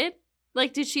admitted?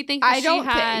 Did she think that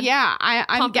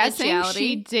I'm guessing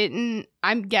she didn't.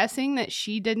 I'm guessing that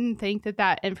she didn't think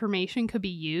that information could be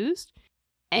used.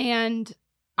 And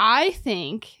I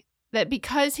think that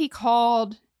because he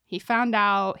called, he found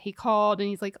out, he called, and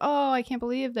he's like, oh, I can't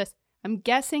believe this. I'm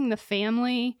guessing the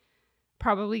family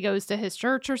probably goes to his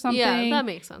church or something. Yeah, that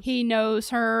makes sense. He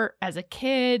knows her as a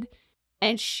kid.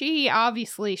 And she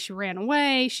ran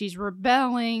away. She's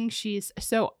rebelling.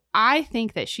 So I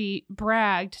think that she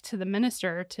bragged to the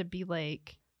minister to be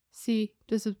like, see,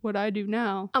 this is what I do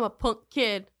now. I'm a punk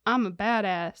kid. I'm a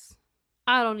badass.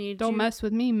 I don't need Don't you. mess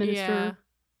with me, minister. Yeah.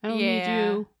 I don't need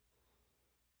you.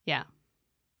 Yeah.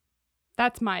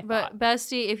 That's my thought. But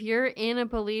bestie, if you're in a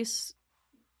police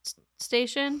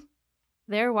station,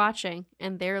 they're watching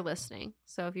and they're listening.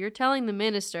 So if you're telling the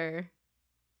minister,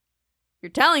 you're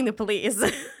telling the police.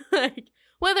 Like,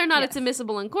 whether or not it's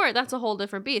admissible in court, that's a whole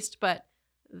different beast. But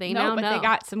they now know. They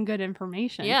got some good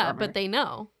information. Yeah, but they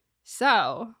know.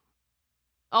 So,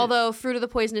 although fruit of the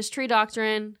poisonous tree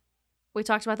doctrine, we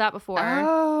talked about that before.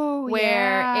 Oh,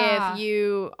 where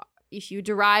if you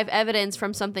derive evidence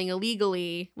from something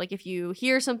illegally, like if you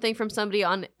hear something from somebody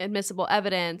on inadmissible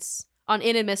evidence,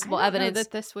 that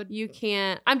this would. You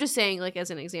can't. I'm just saying, like, as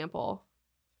an example.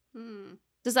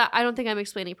 Does that? I don't think I'm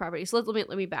explaining properly. So let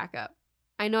me back up.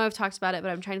 I know I've talked about it,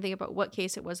 but I'm trying to think about what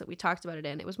case it was that we talked about it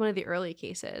in. It was one of the early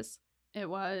cases. It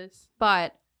was.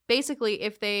 But basically,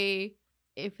 if they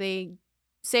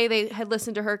say they had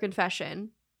listened to her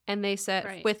confession and they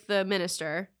said with the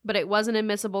minister, but it wasn't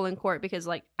admissible in court because,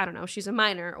 like, I don't know, she's a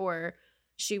minor or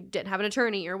she didn't have an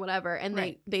attorney or whatever,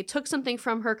 and they took something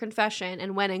from her confession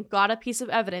and went and got a piece of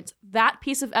evidence, that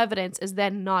piece of evidence is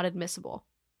then not admissible.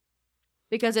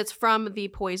 Because it's from the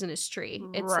poisonous tree.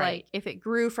 It's like if it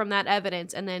grew from that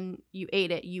evidence and then you ate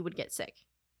it, you would get sick.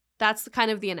 That's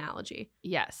kind of the analogy.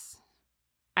 Yes.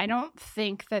 I don't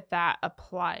think that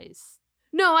applies.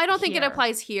 No, I don't think it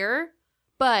applies here.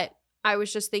 But I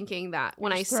was just thinking that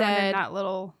when I said that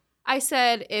little. I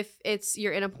said if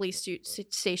you're in a police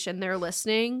station, they're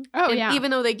listening. Oh, and yeah.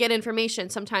 even though they get information,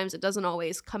 sometimes it doesn't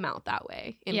always come out that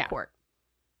way in court.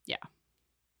 Yeah.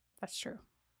 That's true.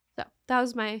 So that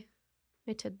was my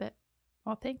tidbit.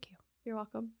 Well, thank you. You're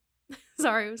welcome.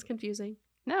 Sorry, it was confusing.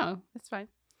 No, that's fine.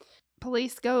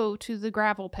 Police go to the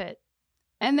gravel pit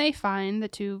and they find the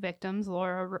two victims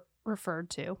Laura referred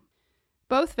to.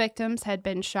 Both victims had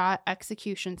been shot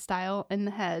execution style in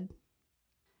the head.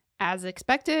 As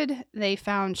expected, they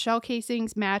found shell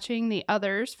casings matching the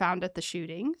others found at the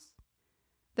shootings.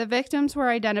 The victims were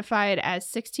identified as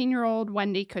 16-year-old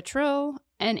Wendy Cottrill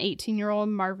and 18-year-old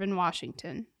Marvin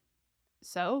Washington.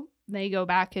 So they go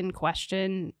back and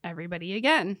question everybody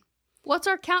again. What's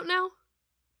our count now?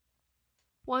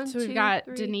 So we've got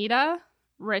 3. Danita,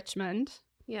 Richmond.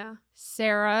 Yeah.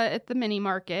 Sarah at the mini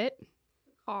market.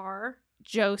 Car.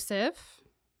 Joseph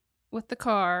with the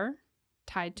car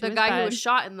tied to the his guy bed. who was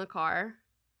shot in the car.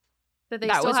 That they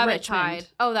still haven't Richmond. Tied.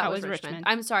 Oh, that was Richmond.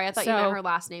 I'm sorry. I thought you meant her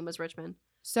last name was Richmond.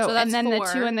 So that's and then 4.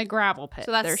 The 2 in the gravel pit.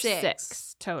 So that's There's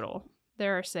 6 total.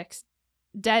 There are 6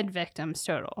 dead victims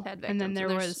total. And then there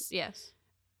was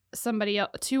somebody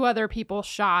else, 2 other people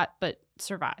shot but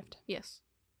survived. Yes.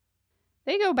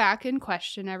 They go back and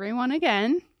question everyone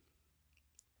again.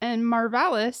 And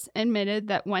Marvalis admitted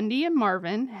that Wendy and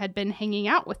Marvin had been hanging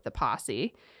out with the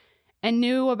posse and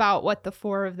knew about what the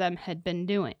 4 of them had been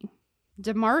doing.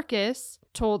 DeMarcus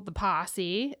told the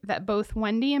posse that both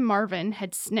Wendy and Marvin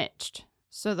had snitched.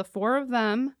 So the 4 of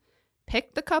them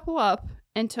picked the couple up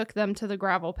and took them to the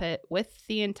gravel pit with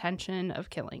the intention of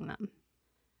killing them.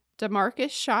 DeMarcus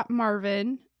shot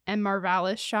Marvin and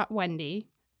Marvalis shot Wendy.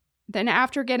 Then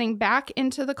after getting back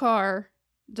into the car,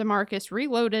 DeMarcus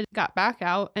reloaded, got back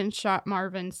out, and shot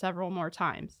Marvin several more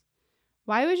times.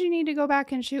 Why would you need to go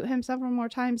back and shoot him several more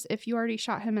times if you already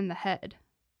shot him in the head?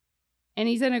 And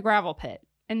he's in a gravel pit,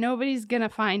 and nobody's gonna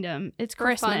find him. It's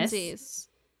Christmas. For funsies.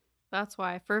 That's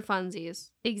why. For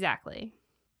funsies. Exactly.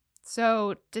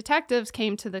 So detectives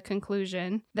came to the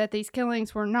conclusion that these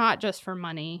killings were not just for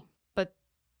money, but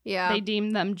they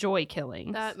deemed them joy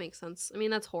killings. That makes sense. I mean,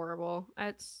 that's horrible.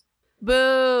 It's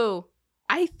boo.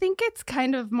 I think it's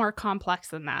kind of more complex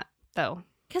than that, though.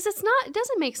 Because it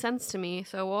doesn't make sense to me,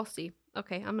 so we'll see.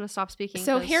 Okay, I'm going to stop speaking.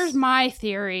 So here's my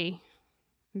theory.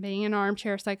 Being an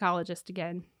armchair psychologist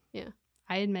again. Yeah.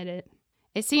 I admit it.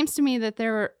 It seems to me that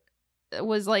there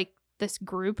was like this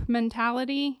group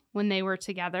mentality when they were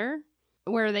together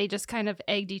where they just kind of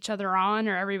egged each other on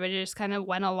or everybody just kind of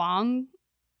went along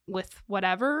with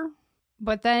whatever.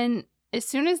 But then as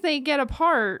soon as they get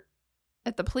apart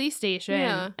at the police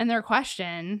station and they're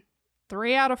questioned,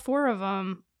 3 out of 4 of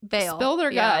them spill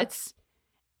their guts.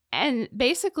 And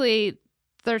basically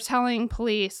they're telling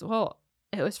police, well,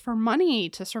 it was for money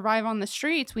to survive on the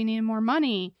streets. We needed more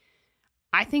money.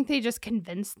 I think they just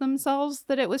convinced themselves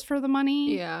that it was for the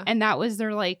money. Yeah. And that was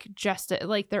their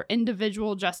their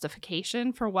individual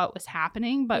justification for what was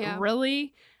happening. But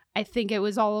really, I think it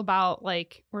was all about,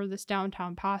 like, we're this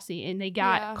downtown posse, and they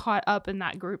got caught up in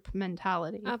that group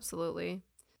mentality. Absolutely.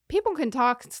 People can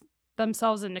talk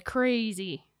themselves into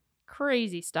crazy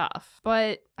stuff,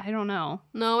 but I don't know.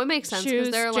 No, it makes sense. Shoes,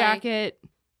 they're jacket,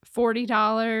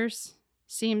 $40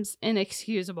 seems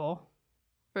inexcusable.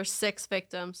 For 6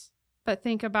 victims. But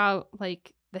think about,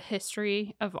 like, the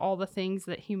history of all the things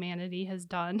that humanity has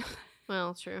done.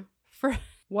 Well, true. For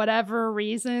whatever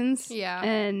reasons. Yeah.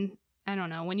 And I don't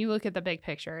know. When you look at the big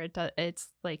picture, it's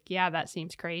like, yeah, that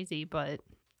seems crazy. But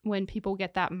when people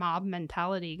get that mob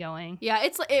mentality going. Yeah,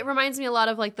 it reminds me a lot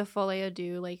of, like, the folie à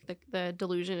deux, like the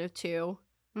delusion of two.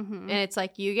 Mm-hmm. And it's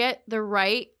like you get the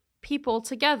right people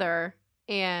together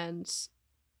and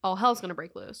all hell's going to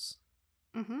break loose.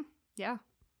 Mm-hmm. Yeah.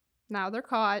 Now they're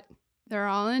caught. They're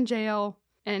all in jail.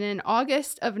 And in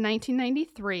August of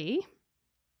 1993,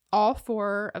 all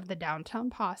 4 of the downtown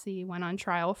posse went on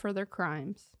trial for their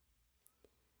crimes.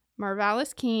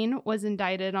 Marvalis Keene was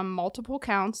indicted on multiple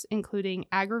counts, including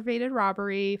aggravated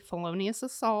robbery, felonious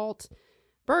assault,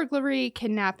 burglary,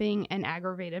 kidnapping, and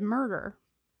aggravated murder.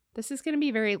 This is going to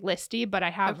be very listy, but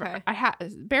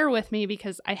bear with me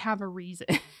because I have a reason.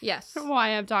 Yes. why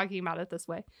I'm talking about it this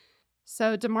way.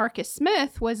 So DeMarcus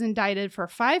Smith was indicted for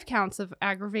 5 counts of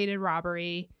aggravated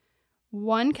robbery,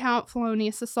 1 count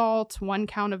felonious assault, 1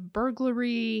 count of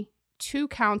burglary, 2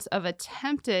 counts of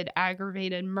attempted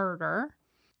aggravated murder,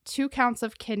 2 counts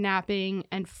of kidnapping,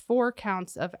 and 4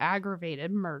 counts of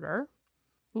aggravated murder.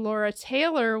 Laura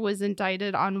Taylor was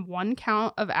indicted on 1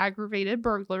 count of aggravated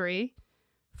burglary,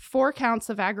 4 counts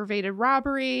of aggravated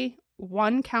robbery,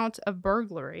 1 count of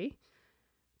burglary,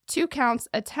 2 counts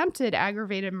attempted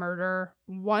aggravated murder,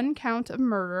 1 count of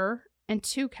murder, and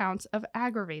 2 counts of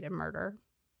aggravated murder.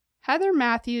 Heather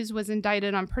Matthews was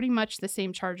indicted on pretty much the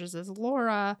same charges as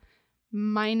Laura,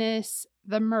 minus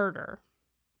the murder.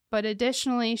 But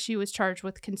additionally, she was charged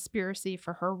with conspiracy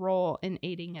for her role in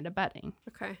aiding and abetting.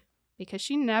 Okay. Because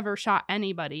she never shot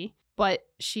anybody, but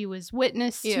she was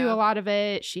witness to a lot of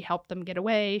it. She helped them get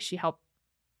away. She helped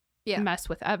mess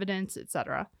with evidence,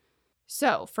 etc.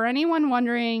 So, for anyone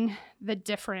wondering the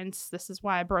difference, this is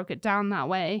why I broke it down that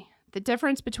way, the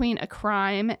difference between a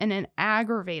crime and an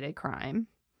aggravated crime.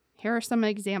 Here are some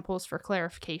examples for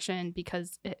clarification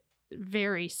because it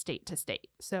varies state to state.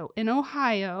 So, in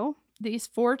Ohio, these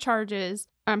 4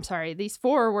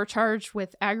 were charged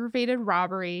with aggravated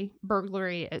robbery,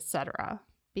 burglary, etc.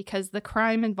 because the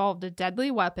crime involved a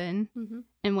deadly weapon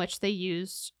in which they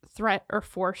used threat or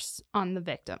force on the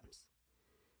victims.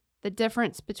 The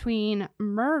difference between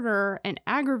murder and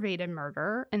aggravated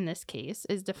murder in this case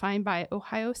is defined by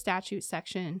Ohio Statute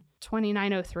Section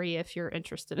 2903, if you're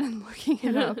interested in looking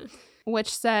it up, which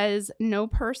says, no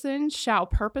person shall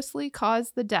purposely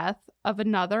cause the death of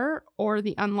another or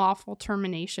the unlawful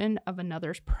termination of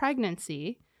another's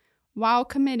pregnancy while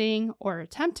committing or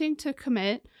attempting to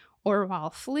commit or while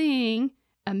fleeing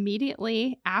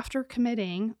immediately after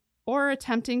committing or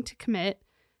attempting to commit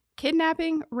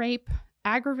kidnapping, rape,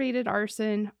 aggravated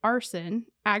arson,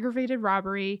 aggravated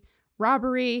robbery,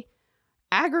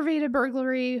 aggravated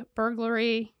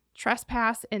burglary,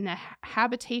 trespass in the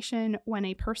habitation when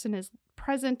a person is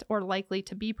present or likely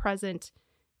to be present,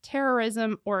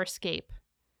 terrorism, or escape.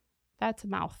 That's a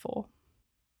mouthful.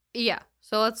 Yeah,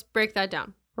 so let's break that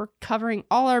down. We're covering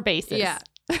all our bases. Yeah.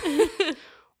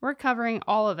 We're covering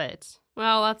all of it.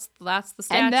 Well, that's the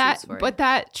statutes for you. But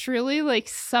that truly, like,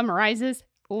 summarizes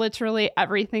literally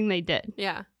everything they did.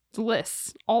 Yeah.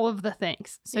 Lists all of the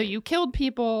things. So you killed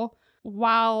people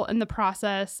while in the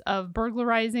process of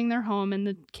burglarizing their home in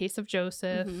the case of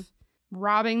Joseph,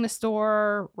 robbing the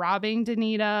store, robbing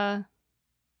Danita.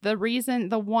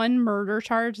 The one murder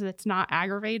charge that's not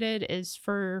aggravated is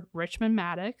for Richmond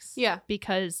Maddox. Yeah.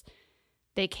 Because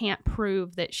they can't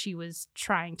prove that she was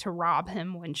trying to rob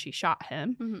him when she shot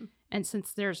him. And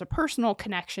since there's a personal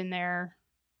connection there,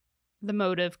 the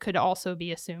motive could also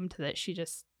be assumed that she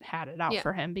just had it out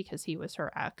for him because he was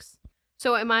her ex.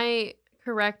 So am I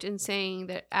correct in saying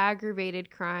that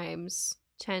aggravated crimes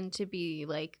tend to be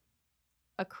like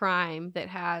a crime that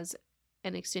has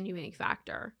an extenuating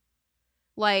factor?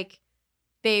 Like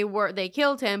they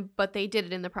killed him, but they did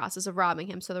it in the process of robbing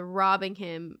him. So the robbing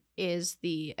him is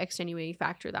the extenuating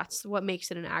factor. That's what makes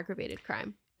it an aggravated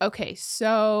crime. Okay,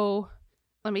 so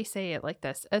let me say it like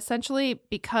this. Essentially,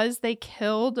 because they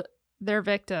killed their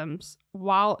victims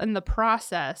while in the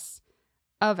process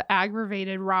of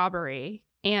aggravated robbery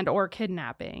and or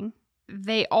kidnapping,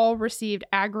 they all received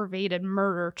aggravated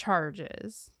murder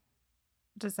charges.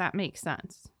 Does that make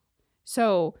sense?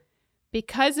 So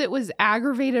because it was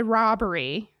aggravated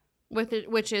robbery,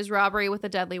 which is robbery with a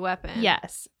deadly weapon.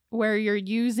 Yes. where you're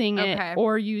using it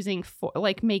or using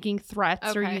like making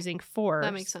threats or using force.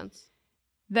 That makes sense.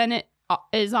 Then it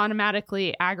is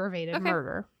automatically aggravated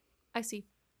murder. I see.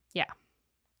 Yeah.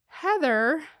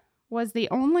 Heather was the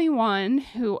only one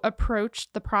who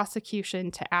approached the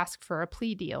prosecution to ask for a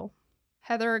plea deal.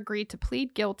 Heather agreed to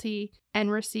plead guilty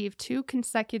and received 2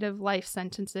 consecutive life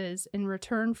sentences in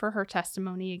return for her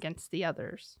testimony against the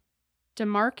others.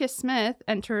 DeMarcus Smith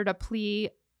entered a plea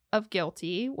of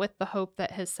guilty with the hope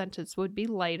that his sentence would be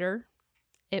lighter.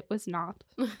 It was not.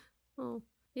 Oh,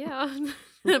 yeah.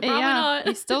 Probably not.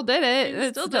 He still did it.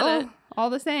 It's still did it. All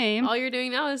the same. All you're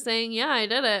doing now is saying, yeah, I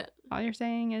did it. All you're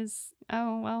saying is,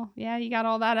 oh, well, yeah, you got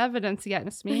all that evidence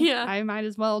against me. Yeah. I might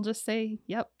as well just say,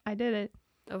 yep, I did it.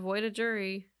 Avoid a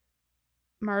jury.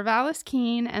 Marvalis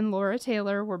Keene and Laura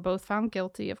Taylor were both found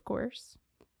guilty, of course.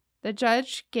 The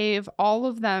judge gave all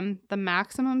of them the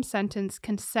maximum sentence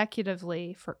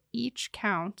consecutively for each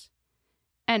count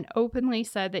and openly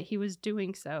said that he was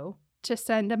doing so to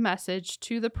send a message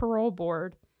to the parole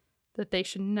board that they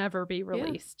should never be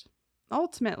released. Yeah.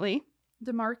 Ultimately,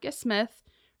 DeMarcus Smith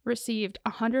received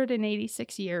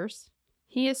 186 years.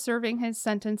 He is serving his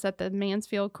sentence at the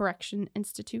Mansfield Correction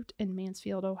Institute in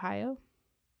Mansfield, Ohio.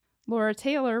 Laura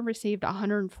Taylor received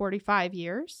 145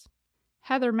 years.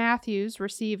 Heather Matthews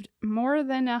received more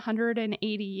than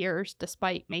 180 years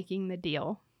despite making the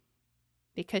deal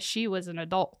because she was an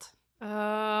adult.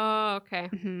 Oh, okay.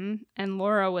 Mm-hmm. And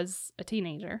Laura was a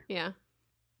teenager. Yeah.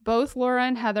 Both Laura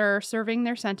and Heather are serving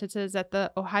their sentences at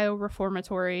the Ohio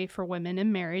Reformatory for Women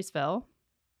in Marysville.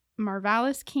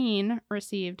 Marvalis Keene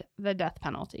received the death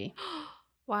penalty.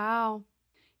 Wow.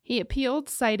 He appealed,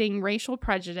 citing racial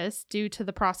prejudice due to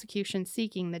the prosecution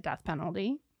seeking the death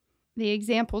penalty. The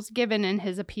examples given in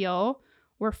his appeal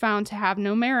were found to have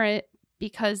no merit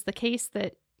because the case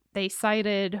that they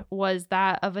cited was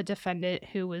that of a defendant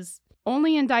who was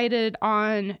only indicted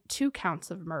on 2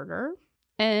 counts of murder,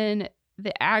 and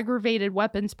the aggravated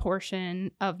weapons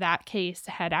portion of that case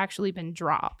had actually been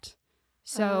dropped.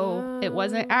 So it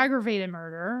wasn't aggravated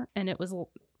murder, and it was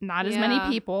not as many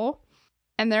people,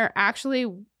 and there actually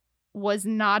was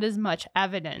not as much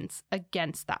evidence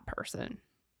against that person.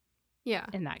 Yeah.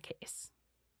 In that case.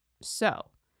 So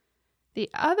the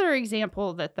other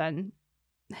example that then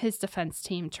his defense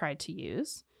team tried to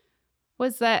use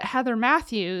was that Heather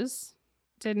Matthews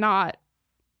did not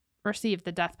receive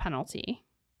the death penalty.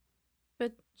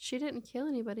 But she didn't kill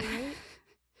anybody, right?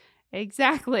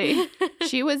 Exactly.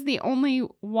 She was the only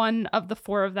one of the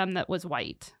 4 of them that was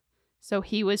white. So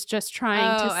he was just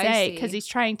trying to say, because he's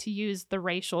trying to use the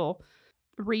racial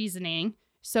reasoning.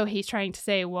 So he's trying to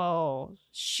say, well,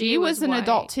 she was an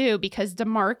adult too, because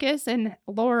DeMarcus and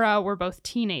Laura were both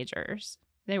teenagers.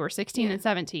 They were 16 and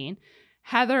 17.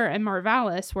 Heather and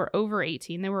Marvalis were over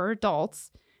 18. They were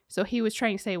adults. So he was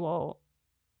trying to say, well,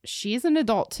 she's an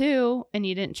adult too, and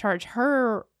you didn't charge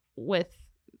her with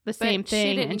the same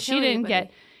thing. She didn't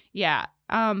get,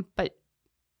 but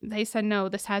they said, no,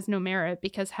 this has no merit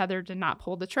because Heather did not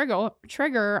pull the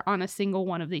trigger on a single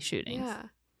one of these shootings. Yeah.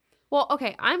 Well,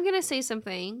 okay, I'm going to say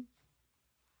something.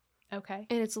 Okay.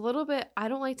 And it's a little bit, I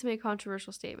don't like to make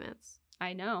controversial statements.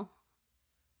 I know.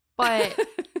 But,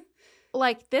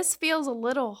 like, this feels a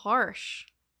little harsh.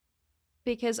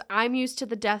 Because I'm used to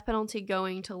the death penalty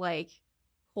going to, like,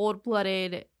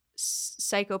 cold-blooded,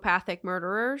 psychopathic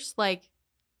murderers. Like,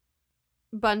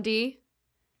 Bundy,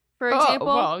 for example.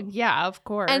 Well, yeah, of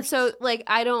course. And so, like,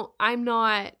 I don't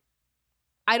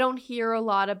hear a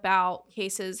lot about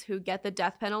cases who get the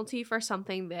death penalty for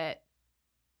something that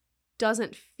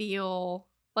doesn't feel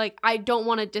like, I don't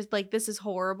want to like, this is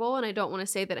horrible, and I don't want to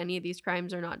say that any of these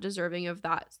crimes are not deserving of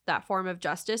that form of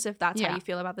justice if that's how you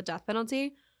feel about the death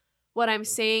penalty. What I'm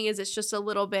saying is it's just a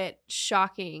little bit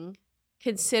shocking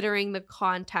considering the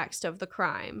context of the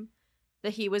crime,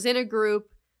 that he was in a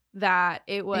group, that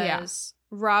it was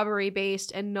robbery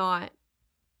based and not,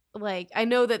 like, I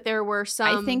know that there were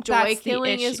some joy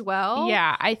killing as well.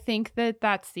 Yeah, I think that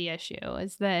that's the issue,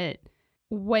 is that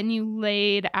when you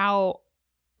laid out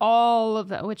all of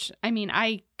that, which, I mean,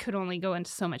 I could only go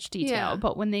into so much detail,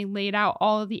 but when they laid out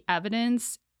all of the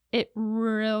evidence, it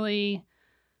really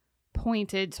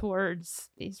pointed towards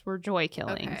these were joy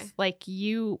killings. Okay. Like,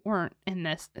 you weren't in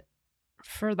this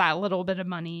for that little bit of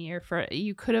money, or for,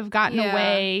 you could have gotten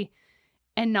away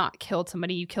and not killed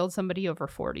somebody. You killed somebody over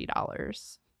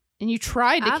 $40. And you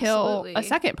tried to kill a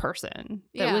second person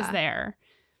that was there.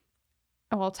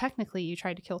 Well, technically, you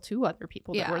tried to kill 2 other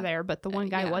people that were there, but the one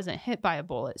guy wasn't hit by a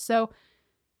bullet. So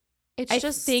I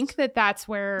think that that's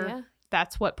where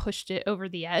that's what pushed it over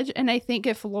the edge. And I think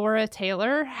if Laura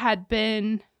Taylor had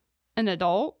been an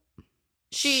adult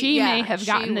she may have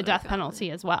gotten the death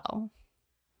penalty as well.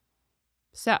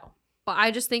 So. But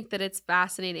I just think that it's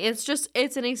fascinating.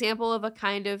 It's an example of a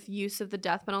kind of use of the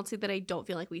death penalty that I don't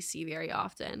feel like we see very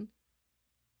often.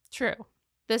 True.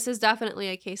 This is definitely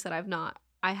a case that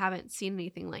I haven't seen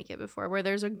anything like it before, where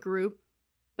there's a group,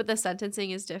 but the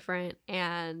sentencing is different.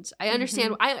 And I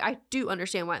understand, I do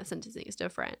understand why the sentencing is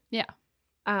different. Yeah.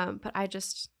 But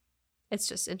it's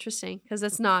just interesting because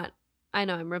it's not, I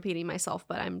know I'm repeating myself,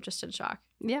 but I'm just in shock.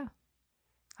 Yeah.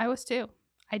 I was too.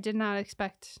 I did not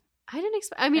expect.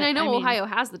 I mean, I know Ohio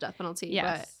has the death penalty,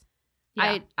 yes. but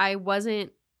Yeah. I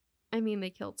wasn't, I mean, they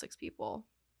killed 6 people.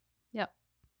 Yep.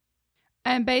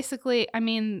 And basically, I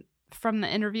mean, from the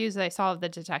interviews I saw of the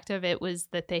detective, it was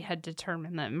that they had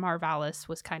determined that Marvalis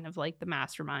was kind of like the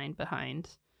mastermind behind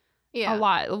a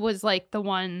lot. It was like the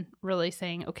one really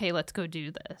saying, okay, let's go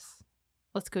do this.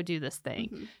 Let's go do this thing.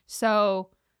 Mm-hmm. So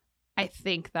I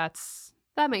think that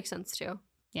makes sense too.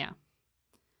 Yeah.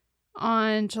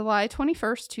 On July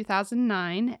 21st,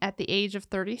 2009, at the age of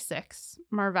 36,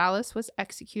 Marvalis was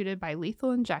executed by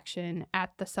lethal injection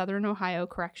at the Southern Ohio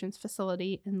Corrections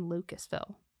Facility in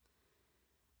Lucasville.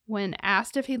 When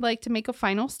asked if he'd like to make a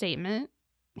final statement,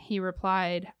 he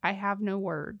replied, "I have no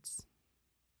words."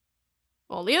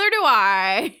 Well, neither do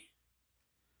I.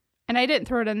 And I didn't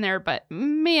throw it in there, but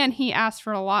man, he asked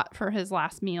for a lot for his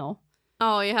last meal.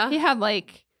 Oh, yeah? He had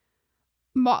like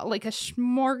a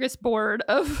smorgasbord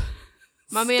of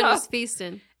My man was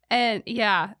feasting. And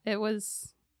yeah, it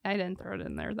was, I didn't throw it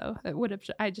in there though. It would have,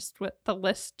 the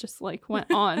list just like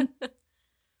went on.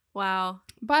 Wow.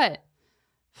 But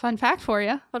fun fact for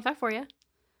you.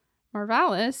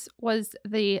 Marvalis was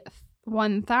the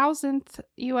 1,000th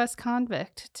U.S.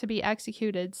 convict to be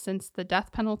executed since the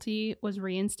death penalty was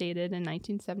reinstated in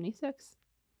 1976.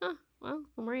 Oh, well,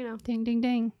 Marino. Ding, ding,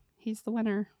 ding. He's the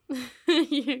winner.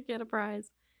 You get a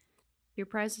prize. Your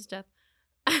prize is death.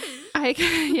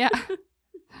 Yeah.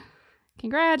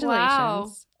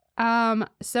 Congratulations. Wow.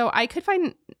 So I could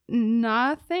find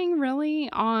nothing really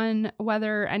on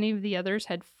whether any of the others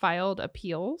had filed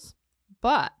appeals,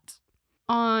 but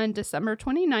on December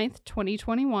 29th,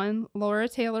 2021, Laura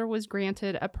Taylor was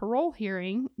granted a parole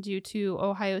hearing due to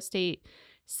Ohio State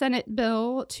Senate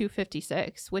Bill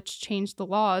 256, which changed the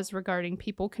laws regarding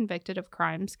people convicted of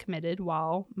crimes committed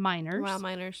while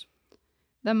minors.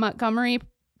 The Montgomery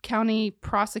County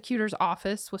Prosecutor's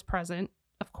Office was present,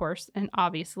 of course, and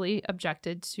obviously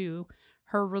objected to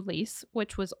her release,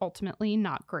 which was ultimately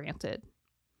not granted.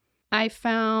 I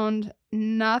found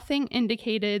nothing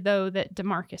indicated, though, that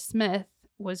DeMarcus Smith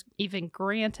was even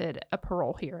granted a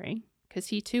parole hearing, because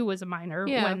he too was a minor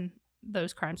when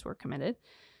those crimes were committed.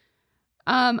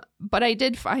 But I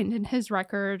did find in his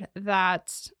record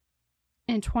that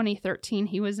in 2013,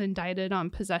 he was indicted on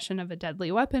possession of a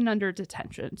deadly weapon under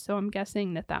detention. So I'm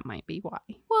guessing that might be why.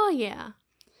 Well, yeah.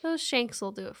 Those shanks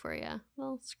will do it for you.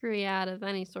 They'll screw you out of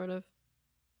any sort of...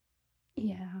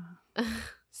 Yeah.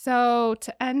 So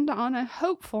to end on a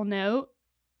hopeful note,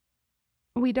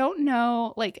 we don't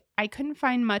know, I couldn't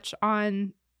find much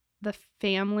on the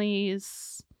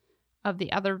families of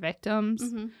the other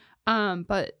victims. Mm-hmm.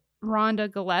 But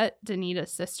Rhonda Gillette,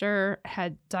 Danita's sister,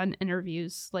 had done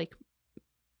interviews,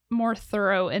 more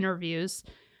thorough interviews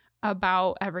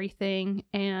about everything.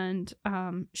 And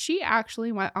she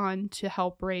actually went on to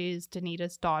help raise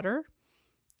Danita's daughter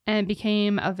and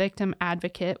became a victim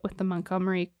advocate with the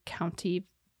Montgomery County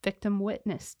Victim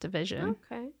Witness Division.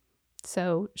 Okay.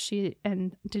 So she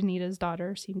and Danita's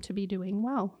daughter seem to be doing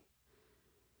well.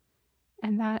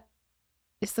 And that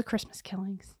is the Christmas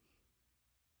killings.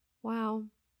 Wow.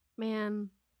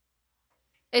 Man.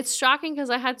 It's shocking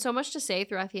because I had so much to say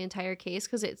throughout the entire case,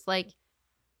 because it's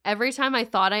every time I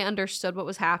thought I understood what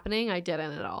was happening, I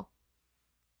didn't at all.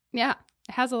 Yeah,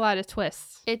 it has a lot of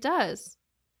twists. It does.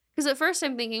 Because at first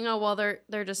I'm thinking, oh, well,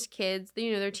 they're just kids.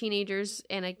 They're teenagers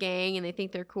in a gang and they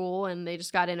think they're cool and they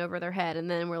just got in over their head. And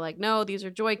then we're like, no, these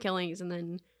are joy killings. And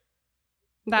then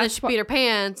she peed her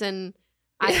pants. And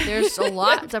there's a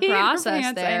lot to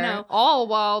process there. I know. All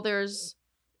while there's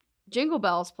Jingle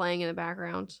Bells playing in the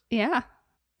background. Yeah.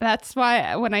 That's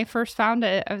why when I first found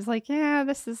it, I was like, yeah,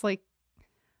 this is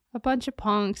a bunch of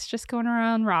punks just going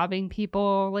around robbing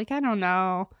people. I don't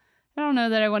know. I don't know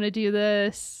that I want to do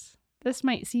this. This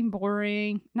might seem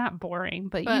boring. Not boring,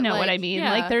 but you know what I mean.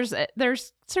 Yeah.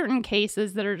 There's certain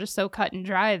cases that are just so cut and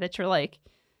dry that you're like,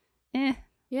 eh.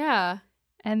 Yeah.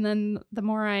 And then the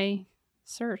more I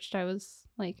searched, I was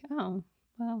like, oh,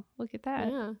 well, look at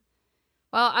that. Yeah.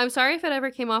 Well, I'm sorry if it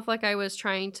ever came off like I was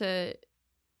trying to,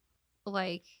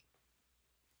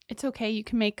 It's okay. You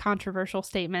can make controversial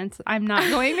statements. I'm not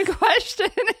going to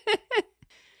question it.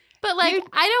 But But like,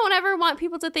 I don't ever want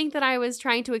people to think that I was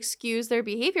trying to excuse their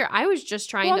behavior. I was just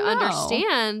trying to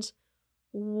understand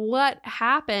what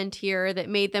happened here that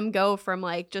made them go from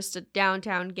like just a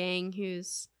downtown gang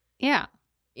who's a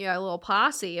little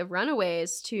posse of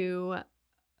runaways to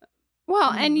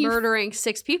and murdering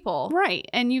 6 people. Right.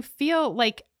 And you feel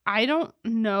like, I don't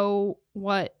know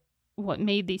what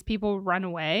made these people run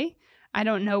away. I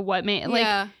don't know what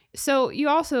made so you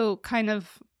also kind of,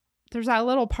 there's that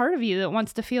little part of you that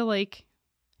wants to feel like,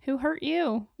 who hurt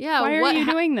you? Yeah. Why are you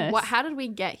doing this? How did we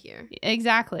get here?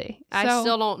 Exactly. I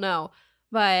still don't know.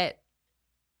 But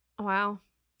wow.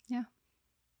 Yeah.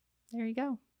 There you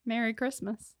go. Merry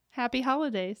Christmas. Happy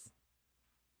holidays.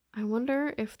 I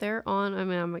wonder if they're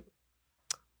on,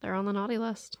 they're on the naughty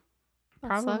list. That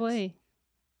probably. Sucks.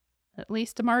 At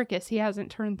least DeMarcus, he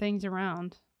hasn't turned things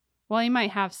around. Well, he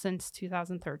might have since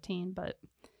 2013, but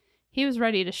he was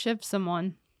ready to shiv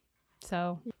someone.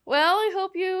 So. Well, I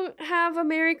hope you have a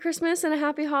Merry Christmas and a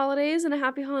Happy Holidays and a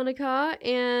Happy Hanukkah,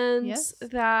 and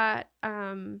that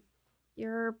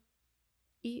you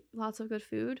eat lots of good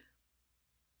food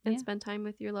and spend time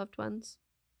with your loved ones,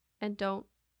 and don't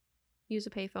use a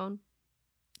payphone.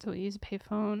 Don't use a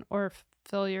payphone, or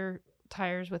fill your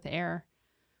tires with air,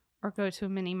 or go to a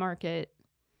mini market,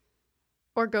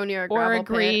 or go near a gravel or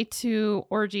agree pit. to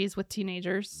orgies with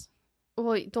teenagers.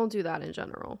 Well, don't do that in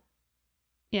general.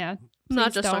 Yeah.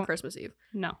 Not just on Christmas Eve.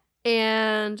 No.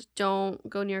 And don't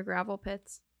go near gravel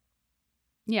pits.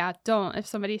 Yeah, don't. If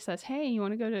somebody says, hey, you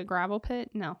want to go to a gravel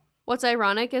pit? No. What's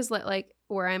ironic is that, like,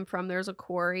 where I'm from, there's a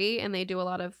quarry, and they do a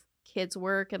lot of kids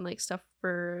work and like stuff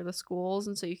for the schools,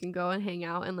 and so you can go and hang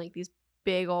out in like these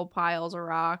big old piles of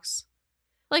rocks,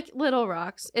 like little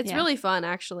rocks. It's really fun,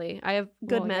 actually. I have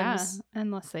good memes. Yeah,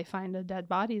 unless they find a dead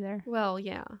body there. Well,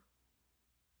 yeah.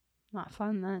 Not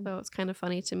fun then. So it's kind of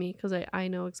funny to me because I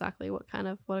know exactly what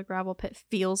a gravel pit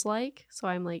feels like. So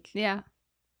I'm like, yeah.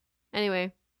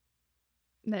 Anyway.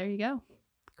 There you go.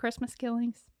 Christmas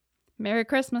killings. Merry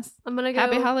Christmas. I'm going to go.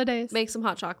 Happy holidays. Make some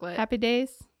hot chocolate. Happy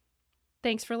days.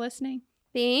 Thanks for listening.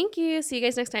 Thank you. See you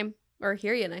guys next time. Or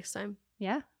hear you next time.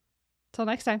 Yeah. Till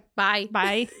next time. Bye.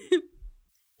 Bye.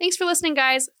 Thanks for listening,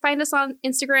 guys. Find us on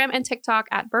Instagram and TikTok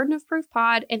at Burden of Proof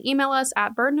Pod, and email us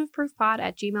at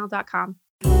burdenofproofpod@gmail.com.